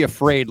physically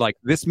afraid, like,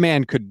 this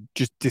man could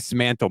just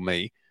dismantle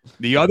me.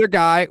 The other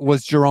guy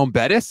was Jerome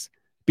Bettis,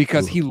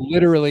 because he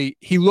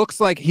looks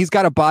like he's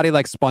got a body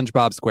like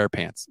SpongeBob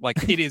SquarePants.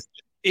 Like, he's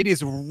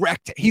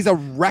a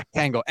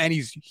rectangle, and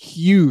he's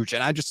huge.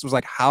 And I just was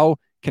like, how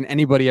can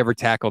anybody ever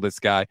tackle this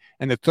guy?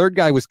 And the third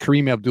guy was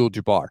Kareem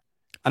Abdul-Jabbar.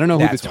 I don't know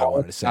who the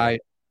tallest guy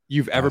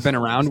you've ever been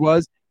around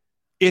was.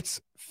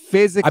 It's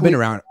physically. I've been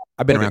around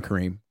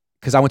Kareem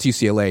because I went to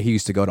UCLA. He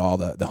used to go to all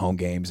the home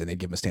games and they'd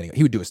give him a standing.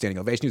 He would do a standing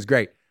ovation. He was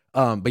great.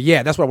 But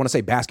yeah, that's what I want to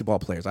say. Basketball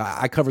players.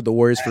 I covered the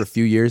Warriors for a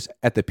few years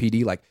at the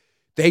PD. Like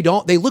they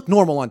look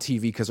normal on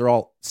TV because they're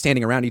all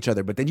standing around each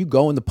other. But then you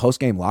go in the post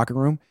game locker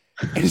room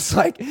and it's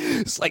like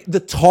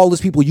the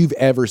tallest people you've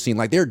ever seen.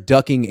 Like they're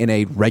ducking in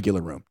a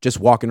regular room, just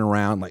walking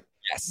around. Like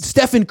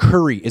Stephen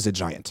Curry is a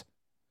giant.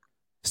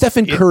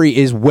 Stephen Curry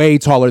is way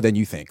taller than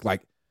you think.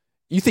 Like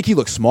you think he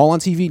looks small on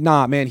TV?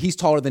 Nah, man, he's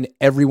taller than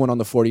everyone on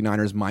the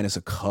 49ers minus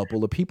a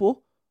couple of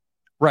people.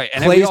 Right.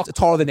 And Clay's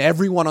taller than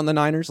everyone on the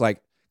Niners.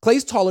 Like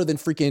Clay's taller than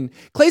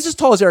Clay's as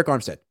tall as Eric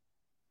Armstead.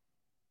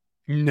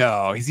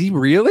 No, is he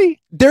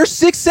really? They're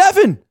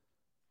 6'7".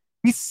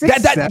 He's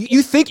 6'7".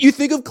 You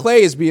think of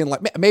Clay as being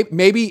like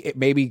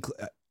maybe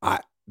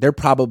they're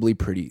probably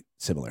pretty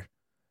similar.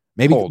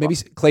 Maybe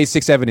Clay's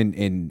 6'7"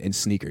 in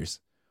sneakers.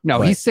 No,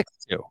 but he's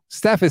 6'2".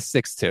 Steph is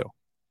 6'2".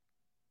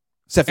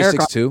 Steph is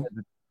 6'2".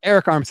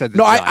 Eric Armstead.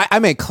 No, I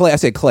meant Clay. I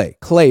said Clay.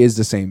 Clay is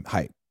the same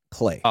height.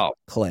 Clay. Oh,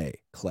 Clay.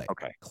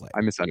 Okay, Clay.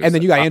 I misunderstood. And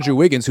then you got Andrew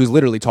Wiggins, who's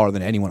literally taller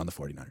than anyone on the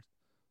 49ers.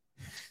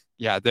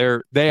 Yeah,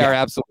 they are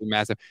absolutely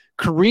massive.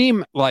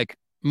 Kareem, like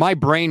my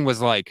brain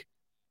was like,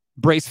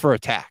 brace for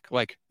attack.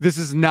 Like this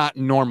is not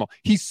normal.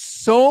 He's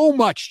so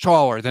much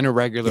taller than a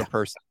regular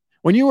person.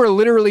 When you are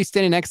literally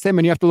standing next to him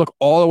and you have to look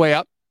all the way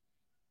up,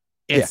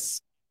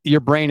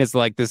 your brain is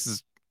like, this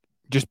is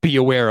just be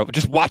aware of it.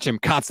 Just watch him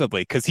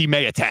constantly because he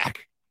may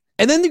attack.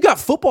 And then you got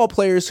football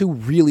players who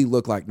really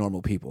look like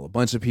normal people. A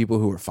bunch of people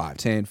who are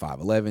 5'10",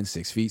 5'11",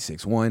 6 feet,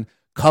 6'1".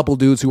 Couple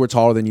dudes who are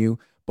taller than you.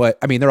 But,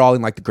 I mean, they're all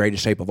in, like, the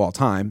greatest shape of all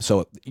time.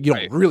 So you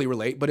don't really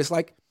relate. But it's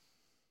like,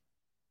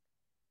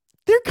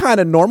 they're kind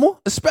of normal,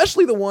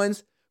 especially the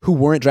ones who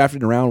weren't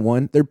drafted in round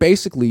one. They're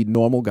basically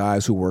normal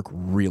guys who work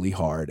really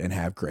hard and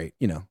have great,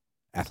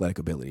 athletic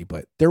ability.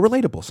 But they're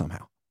relatable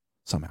somehow.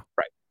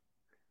 Right.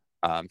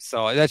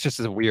 So that's just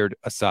a weird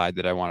aside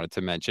that I wanted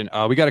to mention.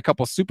 We got a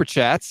couple super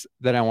chats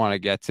that I want to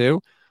get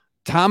to.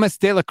 Thomas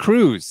De La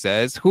Cruz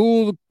says,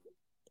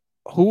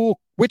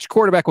 which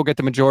quarterback will get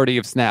the majority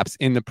of snaps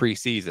in the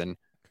preseason?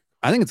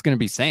 I think it's going to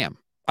be Sam.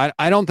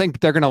 I don't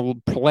think they're going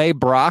to play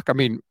Brock. I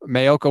mean,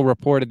 Mayoko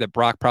reported that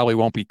Brock probably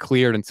won't be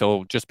cleared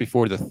until just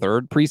before the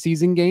third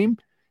preseason game.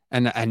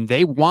 And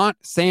they want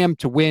Sam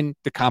to win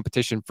the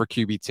competition for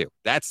QB2.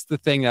 That's the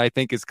thing that I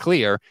think is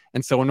clear.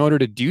 And so in order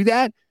to do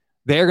that,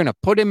 they're going to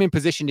put him in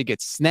position to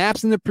get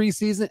snaps in the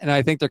preseason. And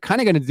I think they're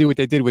kind of going to do what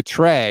they did with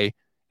Trey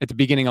at the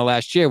beginning of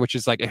last year, which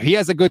is like, if he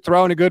has a good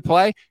throw and a good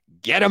play,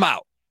 get him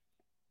out.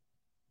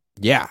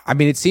 Yeah. I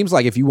mean, it seems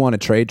like if you want to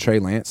trade Trey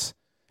Lance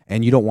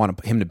and you don't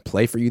want him to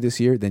play for you this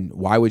year, then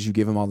why would you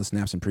give him all the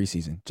snaps in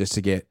preseason just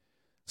to get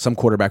some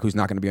quarterback who's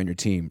not going to be on your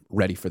team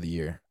ready for the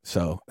year?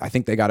 So I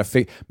think they got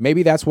to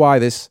maybe that's why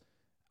this,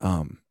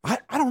 I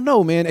don't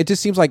know, man. It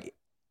just seems like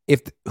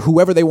if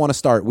whoever they want to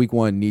start week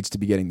one needs to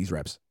be getting these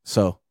reps.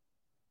 So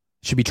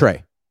it should be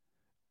Trey.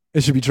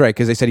 It should be Trey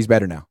because they said he's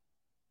better now.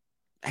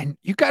 And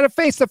you got to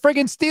face the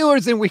friggin'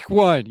 Steelers in week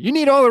one. You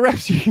need all the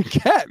reps you can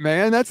get,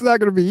 man. That's not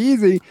going to be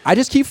easy. I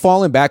just keep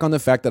falling back on the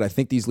fact that I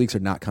think these leaks are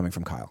not coming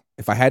from Kyle.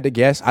 If I had to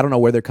guess, I don't know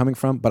where they're coming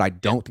from, but I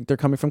don't think they're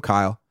coming from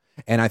Kyle.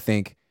 And I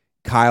think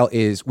Kyle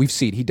we've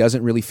seen, he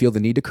doesn't really feel the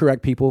need to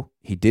correct people.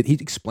 He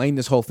explained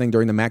this whole thing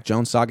during the Mac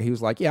Jones saga. He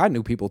was like, yeah, I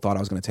knew people thought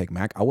I was going to take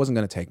Mac. I wasn't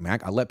going to take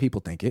Mac. I let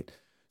people think it.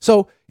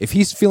 So if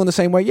he's feeling the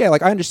same way, yeah,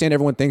 like I understand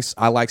everyone thinks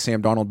I like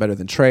Sam Darnold better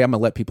than Trey. I'm going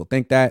to let people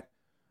think that.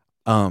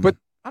 But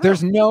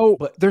there's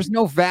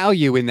no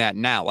value in that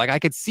now. Like I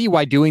could see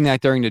why doing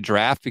that during the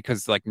draft,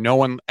 because like no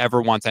one ever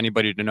wants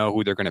anybody to know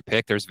who they're going to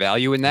pick. There's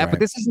value in that, right.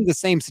 But this isn't the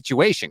same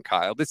situation,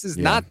 Kyle. This is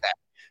not that.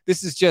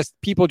 This is just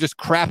people just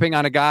crapping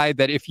on a guy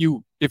that if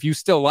you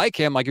still like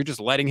him, like you're just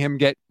letting him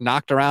get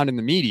knocked around in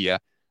the media.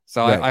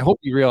 So right. I hope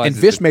you realize. And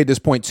Vish made this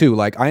point too.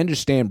 Like I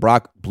understand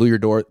Brock blew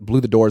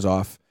the doors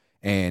off,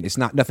 and it's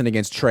nothing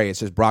against Trey.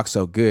 It's just Brock's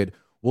so good.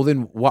 Well,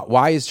 then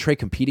why is Trey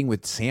competing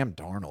with Sam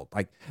Darnold?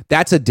 Like,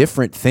 that's a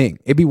different thing.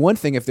 It'd be one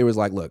thing if there was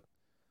like, look,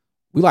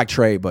 we like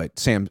Trey,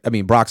 but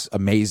Brock's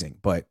amazing,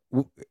 but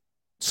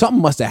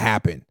something must have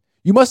happened.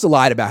 You must have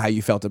lied about how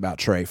you felt about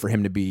Trey for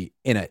him to be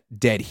in a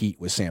dead heat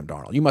with Sam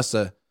Darnold. You must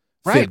have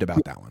fibbed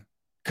about that one.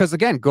 Because,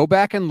 again, go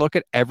back and look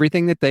at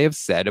everything that they have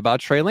said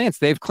about Trey Lance.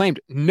 They've claimed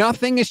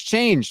nothing has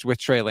changed with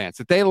Trey Lance,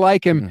 that they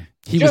like him.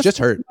 He was just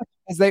hurt.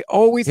 As they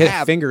always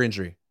have. Finger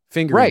injury.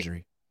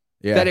 Injury.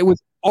 Yeah. That it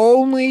was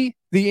only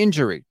the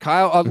injury.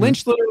 Kyle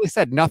Lynch literally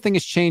said nothing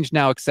has changed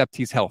now except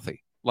he's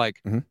healthy.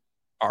 Like,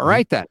 all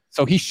right then.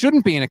 So he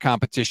shouldn't be in a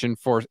competition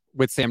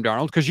with Sam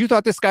Darnold because you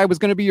thought this guy was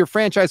going to be your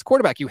franchise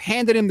quarterback. You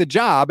handed him the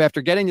job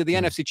after getting to the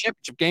NFC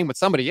Championship game with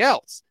somebody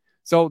else.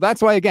 So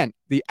that's why, again,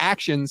 the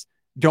actions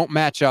don't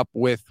match up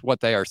with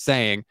what they are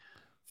saying.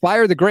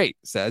 Fire the Great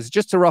says,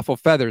 just to ruffle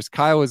feathers,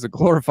 Kyle is a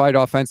glorified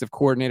offensive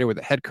coordinator with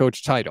a head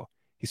coach title.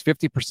 He's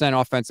 50%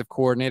 offensive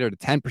coordinator to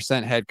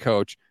 10% head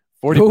coach,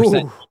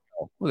 40%.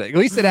 Well, at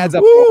least it adds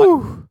up.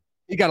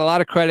 He got a lot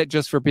of credit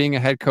just for being a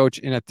head coach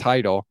in a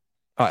title.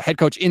 head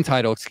coach in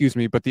title, excuse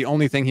me, but the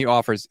only thing he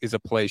offers is a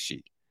play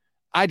sheet.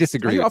 I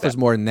disagree. He with offers that.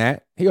 more than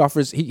that.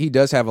 He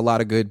does have a lot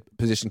of good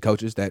position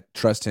coaches that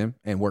trust him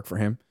and work for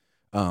him.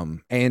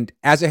 And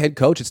as a head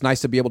coach, it's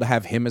nice to be able to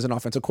have him as an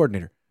offensive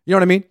coordinator. You know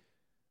what I mean?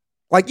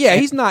 Like, yeah,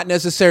 he's not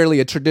necessarily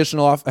a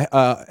traditional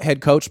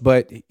head coach,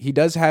 but he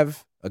does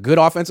have a good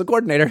offensive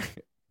coordinator.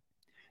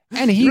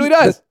 And he really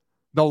does.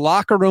 The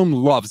locker room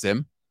loves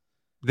him.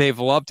 They've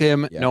loved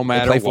him no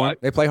matter what.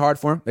 They play hard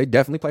for him. They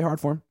definitely play hard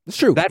for him. It's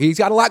true. He's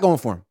got a lot going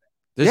for him.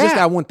 There's just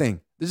that one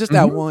thing.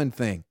 That one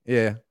thing.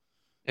 Yeah.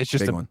 It's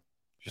just big one.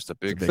 Just a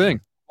big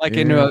thing. One. Like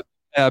in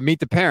Meet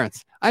the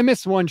Parents. I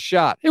missed one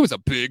shot. It was a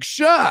big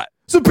shot.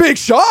 It's a big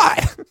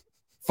shot.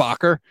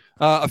 Fokker.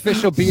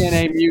 Official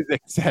BNA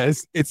Music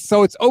says it's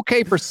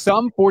okay for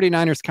some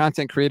 49ers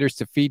content creators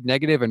to feed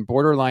negative and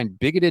borderline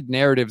bigoted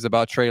narratives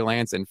about Trey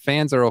Lance, and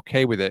fans are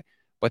okay with it.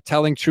 But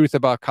telling truth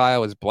about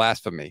Kyle is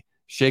blasphemy.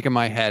 Shaking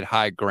my head.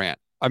 Hi, Grant.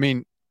 I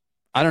mean,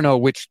 I don't know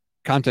which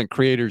content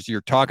creators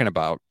you're talking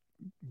about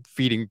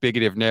feeding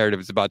bigoted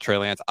narratives about Trey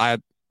Lance. I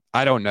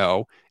don't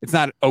know. It's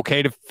not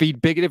okay to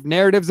feed bigoted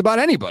narratives about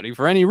anybody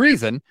for any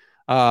reason.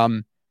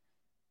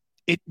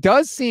 It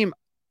does seem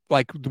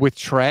like with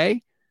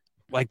Trey,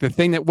 like the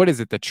thing that, what is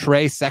it? The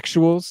Trey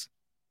sexuals,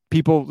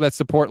 people that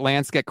support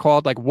Lance get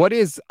called. Like, what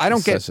is, I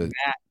don't get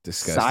that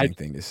disgusting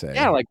thing to say.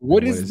 Yeah. Like,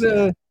 what is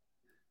the,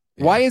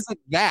 why is it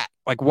that?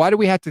 Like, why do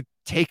we have to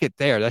take it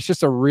there? That's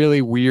just a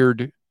really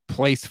weird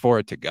place for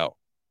it to go.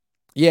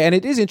 Yeah. And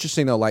it is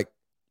interesting though. Like,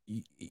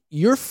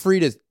 you're free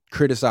to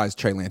criticize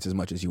Trey Lance as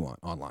much as you want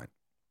online.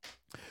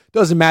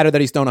 Doesn't matter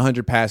that he's thrown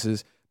 100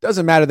 passes.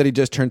 Doesn't matter that he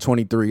just turned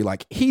 23.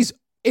 Like,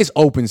 it's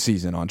open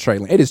season on Trey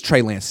Lance. It is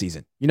Trey Lance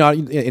season. You know,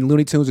 in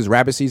Looney Tunes, it's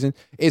rabbit season.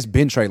 It's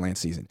been Trey Lance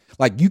season.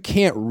 Like, you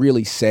can't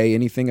really say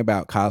anything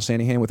about Kyle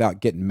Shanahan without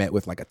getting met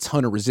with like a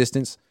ton of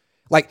resistance.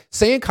 Like,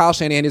 saying Kyle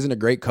Shanahan isn't a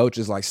great coach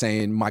is like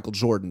saying Michael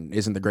Jordan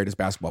isn't the greatest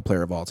basketball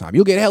player of all time.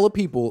 You'll get hella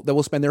people that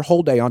will spend their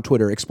whole day on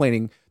Twitter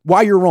explaining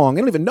why you're wrong.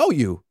 They don't even know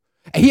you.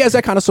 And he has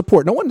that kind of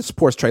support. No one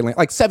supports Trey Lance.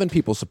 Like, 7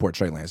 people support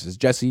Trey Lance. It's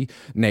Jesse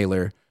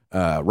Naylor,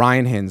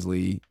 Ryan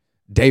Hensley,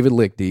 David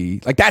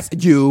Lichty. Like, that's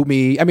you,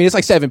 me. I mean, it's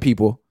like 7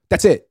 people.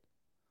 That's it.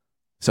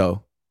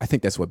 So I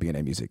think that's what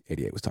BNA Music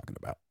 88 was talking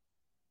about.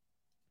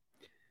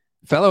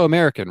 Fellow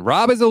American,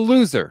 Rob is a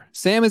loser.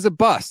 Sam is a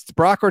bust.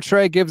 Brock or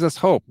Trey gives us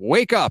hope.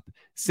 Wake up.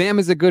 Sam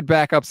is a good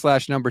backup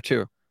 / number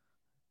 2.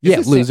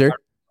 Yeah, loser.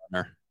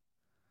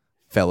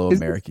 Fellow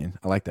American.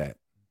 I like that.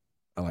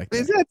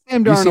 Is that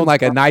Sam Darnold? You seem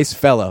like a nice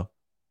fellow.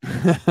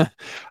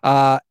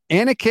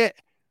 Aniket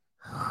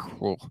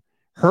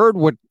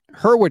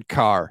Herwood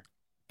Carr.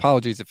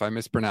 Apologies if I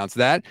mispronounced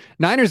that.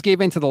 Niners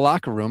gave into the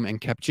locker room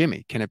and kept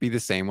Jimmy. Can it be the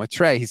same with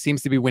Trey? He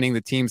seems to be winning the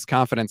team's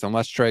confidence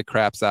unless Trey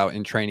craps out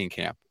in training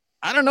camp.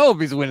 I don't know if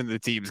he's winning the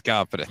team's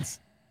confidence.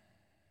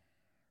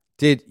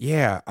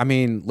 I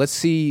mean, let's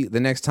see the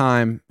next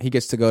time he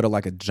gets to go to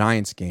like a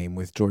Giants game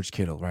with George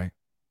Kittle, right?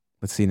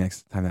 Let's see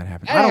next time that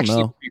happens. I don't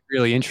know. Would be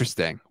really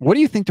interesting. What do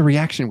you think the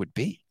reaction would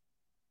be?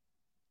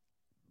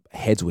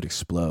 Heads would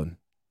explode.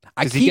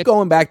 I keep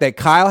going back that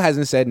Kyle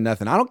hasn't said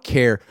nothing. I don't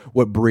care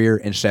what Breer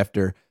and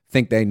Schefter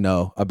think they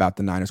know about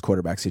the Niners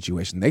quarterback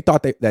situation. They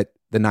thought that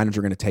the Niners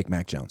were going to take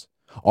Mac Jones.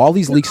 All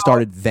these leaks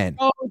started then.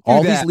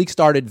 These leaks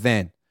started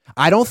then.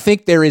 I don't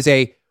think there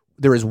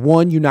is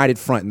one united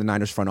front in the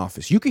Niners front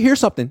office. You could hear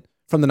something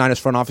from the Niners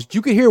front office.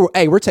 You could hear,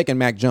 hey, we're taking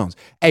Mac Jones.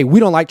 Hey, we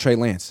don't like Trey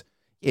Lance.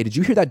 Yeah, did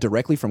you hear that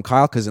directly from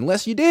Kyle? Because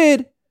unless you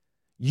did,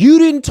 you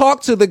didn't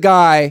talk to the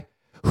guy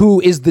who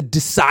is the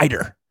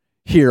decider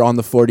here on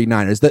the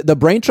 49ers. The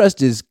brain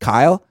trust is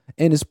Kyle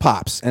and his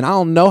pops, and I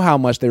don't know how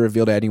much they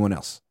reveal to anyone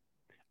else.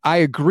 I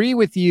agree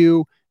with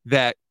you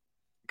that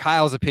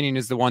Kyle's opinion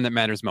is the one that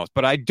matters most,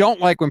 but I don't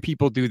like when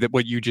people do that,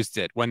 what you just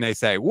did, when they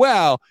say,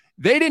 well,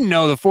 they didn't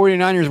know the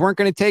 49ers weren't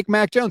going to take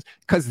Mac Jones,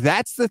 because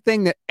that's the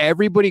thing that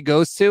everybody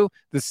goes to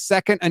the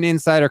second an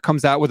insider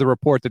comes out with a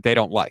report that they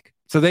don't like.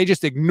 So they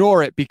just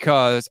ignore it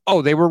because,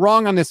 they were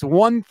wrong on this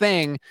one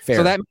thing. Fair.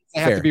 So that means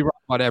they have to be wrong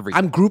about everything.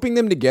 I'm grouping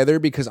them together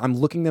because I'm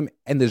looking them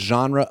in the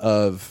genre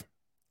of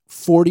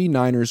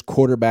 49ers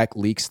quarterback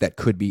leaks that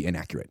could be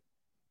inaccurate.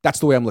 That's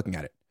the way I'm looking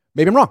at it.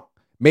 Maybe I'm wrong.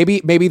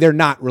 Maybe they're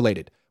not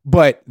related.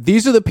 But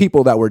these are the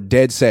people that were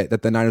dead set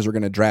that the Niners were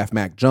going to draft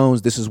Mac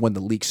Jones. This is when the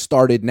leaks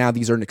started. Now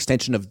these are an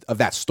extension of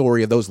that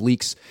story, of those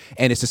leaks.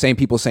 And it's the same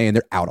people saying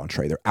they're out on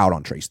Trey. They're out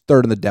on Trey. He's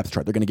 3rd in the depth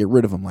chart. They're going to get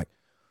rid of him. Like,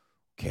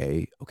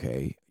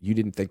 okay. You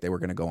didn't think they were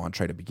going to go on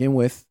Trey to begin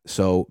with.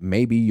 So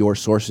maybe your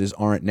sources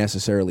aren't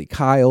necessarily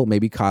Kyle.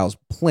 Maybe Kyle's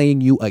playing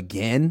you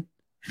again.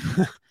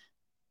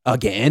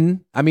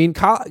 Again. I mean,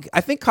 I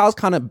think Kyle's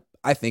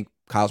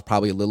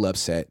probably a little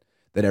upset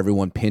that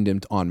everyone pinned him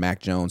on Mac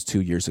Jones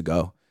 2 years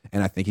ago.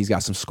 And I think he's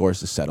got some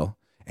scores to settle.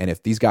 And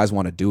if these guys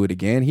want to do it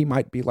again, he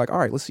might be like, all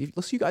right, let's see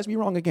you guys be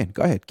wrong again.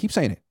 Go ahead. Keep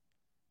saying it.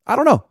 I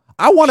don't know.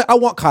 I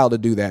want Kyle to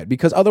do that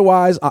because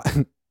otherwise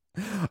I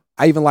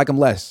even like him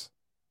less.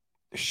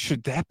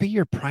 Should that be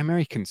your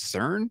primary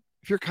concern?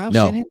 If you're Kyle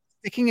Shanahan,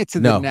 sticking it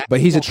to the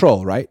but he's a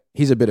troll, right?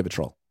 He's a bit of a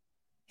troll.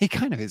 He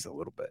kind of is a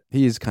little bit.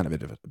 He is kind of a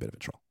bit of a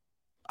troll.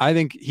 I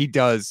think he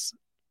does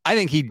I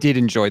think he did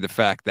enjoy the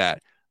fact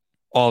that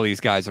all these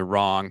guys are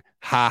wrong.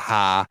 Ha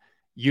ha.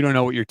 You don't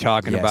know what you're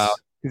talking about.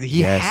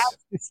 He has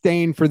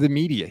disdain for the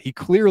media. He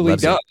clearly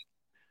does.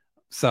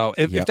 So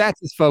if that's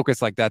his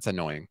focus, like, that's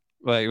annoying.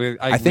 Like,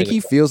 I think he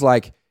feels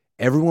like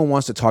everyone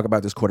wants to talk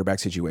about this quarterback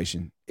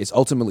situation. It's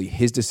ultimately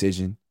his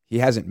decision. He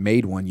hasn't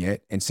made one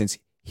yet. And since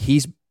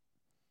he's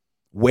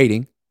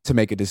waiting to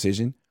make a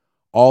decision,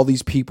 all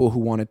these people who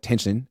want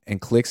attention and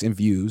clicks and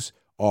views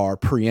are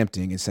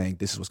preempting and saying,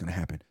 this is what's going to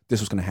happen. This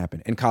is what's going to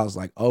happen. And Kyle's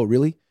like, oh,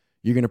 really?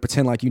 You're going to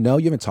pretend like you know?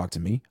 You haven't talked to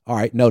me. All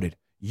right, noted.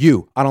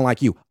 You. I don't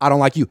like you. I don't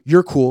like you.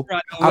 You're cool.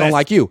 I don't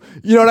like you.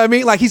 You know what I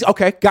mean? Like, he's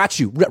okay. Got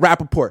you.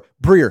 Rappaport,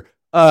 Breer,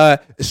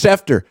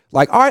 Schefter.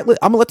 Like, all right,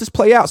 I'm gonna let this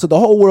play out so the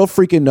whole world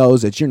freaking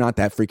knows that you're not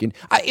that freaking.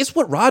 It's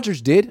what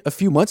Rodgers did a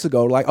few months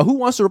ago. Like, oh, who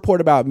wants to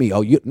report about me?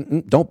 Oh, you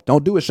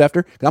don't do it,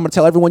 Schefter. I'm gonna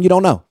tell everyone you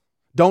don't know.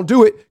 Don't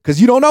do it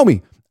because you don't know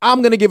me.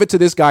 I'm gonna give it to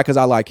this guy because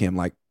I like him.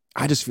 Like,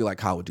 I just feel like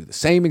Kyle would do the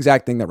same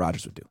exact thing that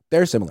Rodgers would do.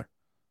 They're similar.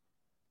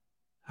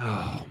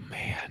 Oh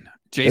man,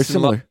 Jason, they're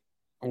similar.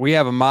 We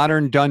have a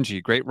modern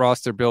Dungy, great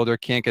roster builder,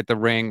 can't get the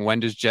ring. When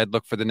does Jed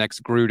look for the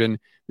next Gruden?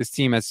 This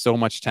team has so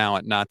much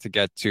talent not to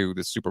get to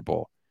the Super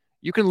Bowl.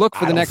 You can look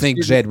for the next. I don't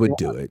think Jed would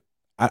do it.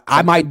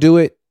 I might do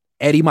it.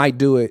 Eddie might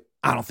do it.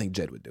 I don't think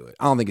Jed would do it.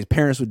 I don't think his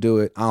parents would do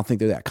it. I don't think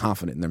they're that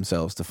confident in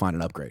themselves to find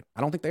an upgrade. I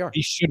don't think they are.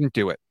 He shouldn't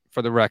do it,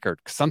 for the record.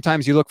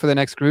 Sometimes you look for the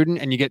next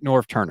Gruden and you get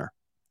Norv Turner.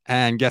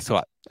 And guess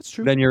what? That's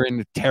true. Then you're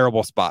in a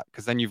terrible spot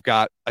because then you've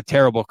got a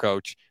terrible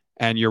coach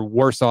and you're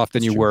worse off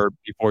than you were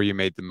before you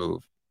made the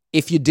move.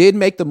 If you did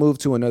make the move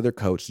to another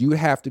coach, you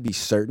have to be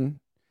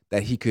certain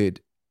that he could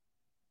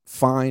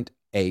find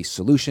a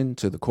solution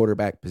to the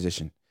quarterback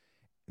position.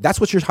 That's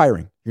what you're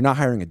hiring. You're not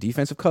hiring a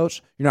defensive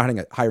coach. You're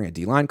not hiring a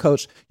D-line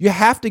coach. You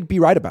have to be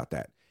right about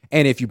that.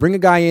 And if you bring a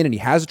guy in and he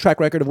has a track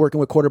record of working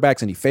with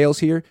quarterbacks and he fails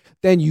here,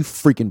 then you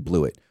freaking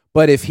blew it.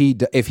 But if he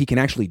can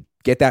actually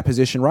get that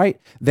position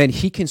right, then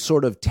he can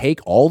sort of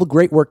take all the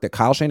great work that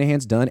Kyle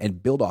Shanahan's done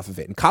and build off of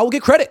it. And Kyle will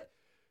get credit.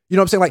 You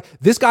know what I'm saying? Like,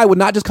 this guy would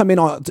not just come in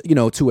on,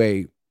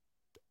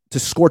 to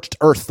scorched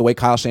earth the way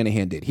Kyle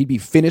Shanahan did. He'd be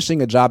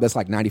finishing a job that's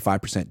like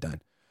 95% done.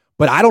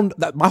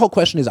 But my whole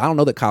question is, I don't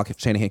know that Kyle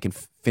Shanahan can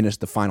finish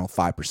the final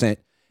 5%.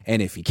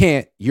 And if he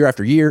can't, year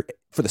after year,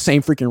 for the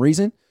same freaking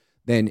reason,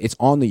 then it's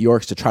on the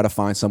Yorks to try to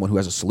find someone who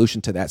has a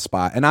solution to that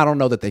spot. And I don't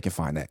know that they can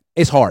find that.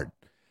 It's hard.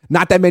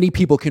 Not that many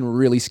people can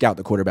really scout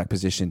the quarterback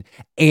position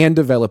and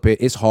develop it.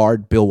 It's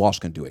hard. Bill Walsh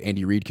can do it.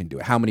 Andy Reid can do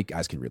it. How many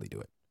guys can really do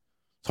it?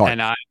 It's hard.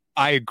 And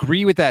I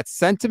agree with that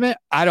sentiment.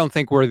 I don't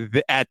think we're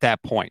at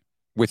that point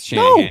with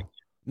Shanahan.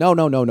 No.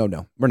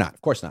 We're not.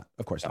 Of course not.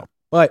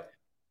 But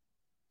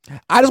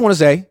I just want to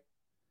say,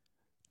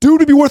 dude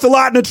would be worth a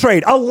lot in a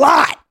trade. A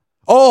lot.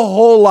 A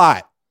whole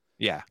lot.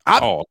 Yeah.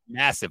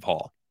 Massive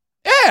haul.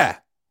 Yeah.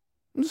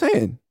 I'm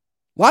saying.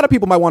 A lot of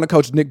people might want to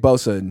coach Nick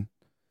Bosa. And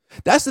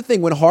that's the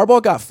thing. When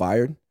Harbaugh got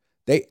fired,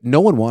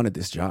 no one wanted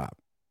this job.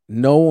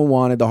 No one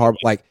wanted the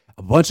Harbaugh. Like,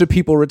 a bunch of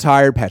people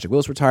retired. Patrick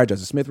Willis retired.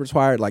 Justin Smith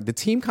retired. Like, the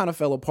team kind of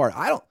fell apart.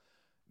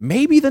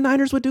 Maybe the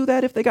Niners would do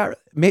that if they got.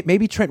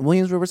 Maybe Trent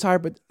Williams would retire,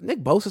 but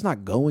Nick Bosa's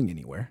not going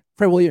anywhere.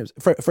 Fred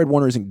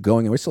Warner isn't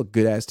going anywhere. It's still a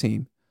good ass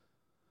team.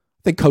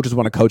 I think coaches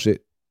want to coach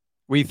it.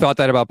 We thought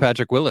that about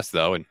Patrick Willis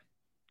though, and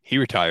he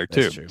retired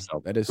too. That's true.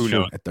 So that is true.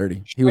 Knows? At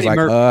 30, he was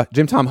like,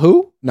 Jim Tom,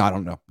 who? No, I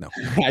don't know. No.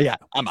 Yeah,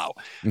 I'm out.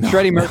 No,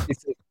 Shreddy Murphy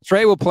says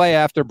Trey will play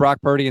after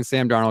Brock Purdy and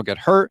Sam Darnold get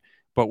hurt,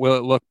 but will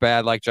it look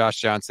bad like Josh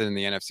Johnson in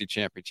the NFC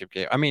Championship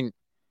game? I mean,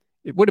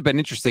 it would have been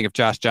interesting if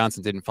Josh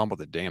Johnson didn't fumble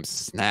the damn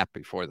snap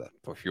before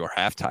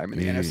halftime in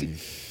the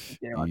NFC.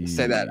 You know, to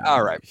say that.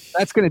 All right.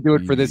 That's going to do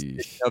it for this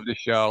edition of the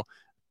show.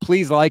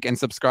 Please like and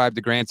subscribe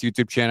to Grant's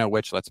YouTube channel,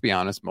 which, let's be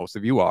honest, most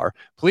of you are.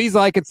 Please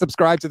like and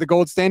subscribe to the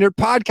Gold Standard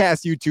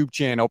Podcast YouTube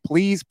channel.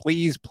 Please,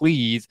 please,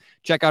 please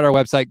check out our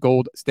website,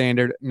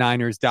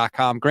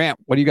 goldstandardniners.com. Grant,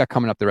 what do you got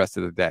coming up the rest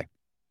of the day?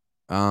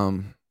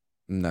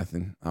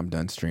 Nothing. I'm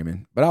done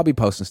streaming, but I'll be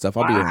posting stuff.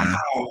 I'll be around.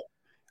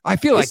 I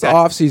feel like it's the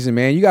off season,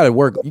 man. You got to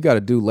work. You got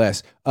to do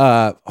less.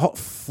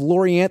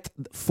 Florient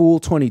Fool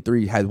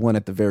 23 had one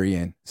at the very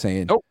end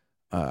saying,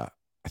 I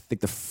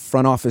think the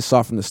front office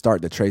saw from the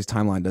start that Trey's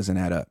timeline doesn't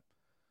add up.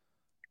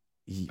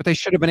 But they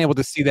should have been able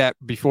to see that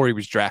before he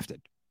was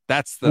drafted.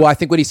 Well, I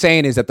think what he's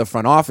saying is that the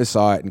front office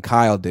saw it and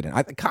Kyle didn't.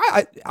 I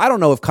don't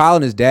know if Kyle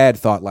and his dad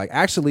thought, like,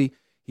 actually,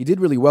 he did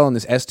really well in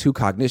this S2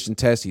 cognition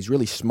test. He's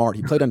really smart.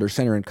 He played under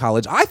center in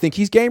college. I think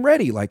he's game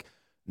ready. Like,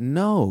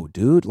 no,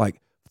 dude.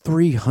 Like,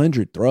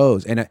 300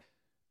 throws. And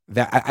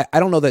I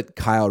don't know that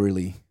Kyle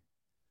really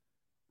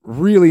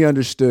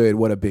understood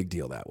what a big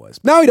deal that was.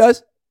 Now he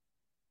does.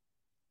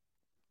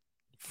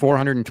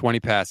 420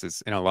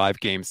 passes in a live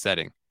game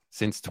setting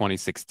since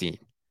 2016.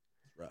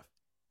 Rough.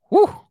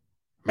 Whew,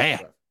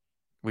 man. Rough.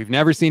 We've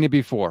never seen it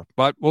before,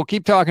 but we'll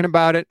keep talking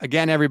about it.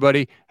 Again,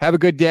 everybody, have a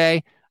good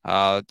day.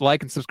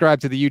 Like and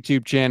subscribe to the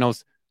YouTube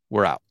channels.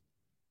 We're out.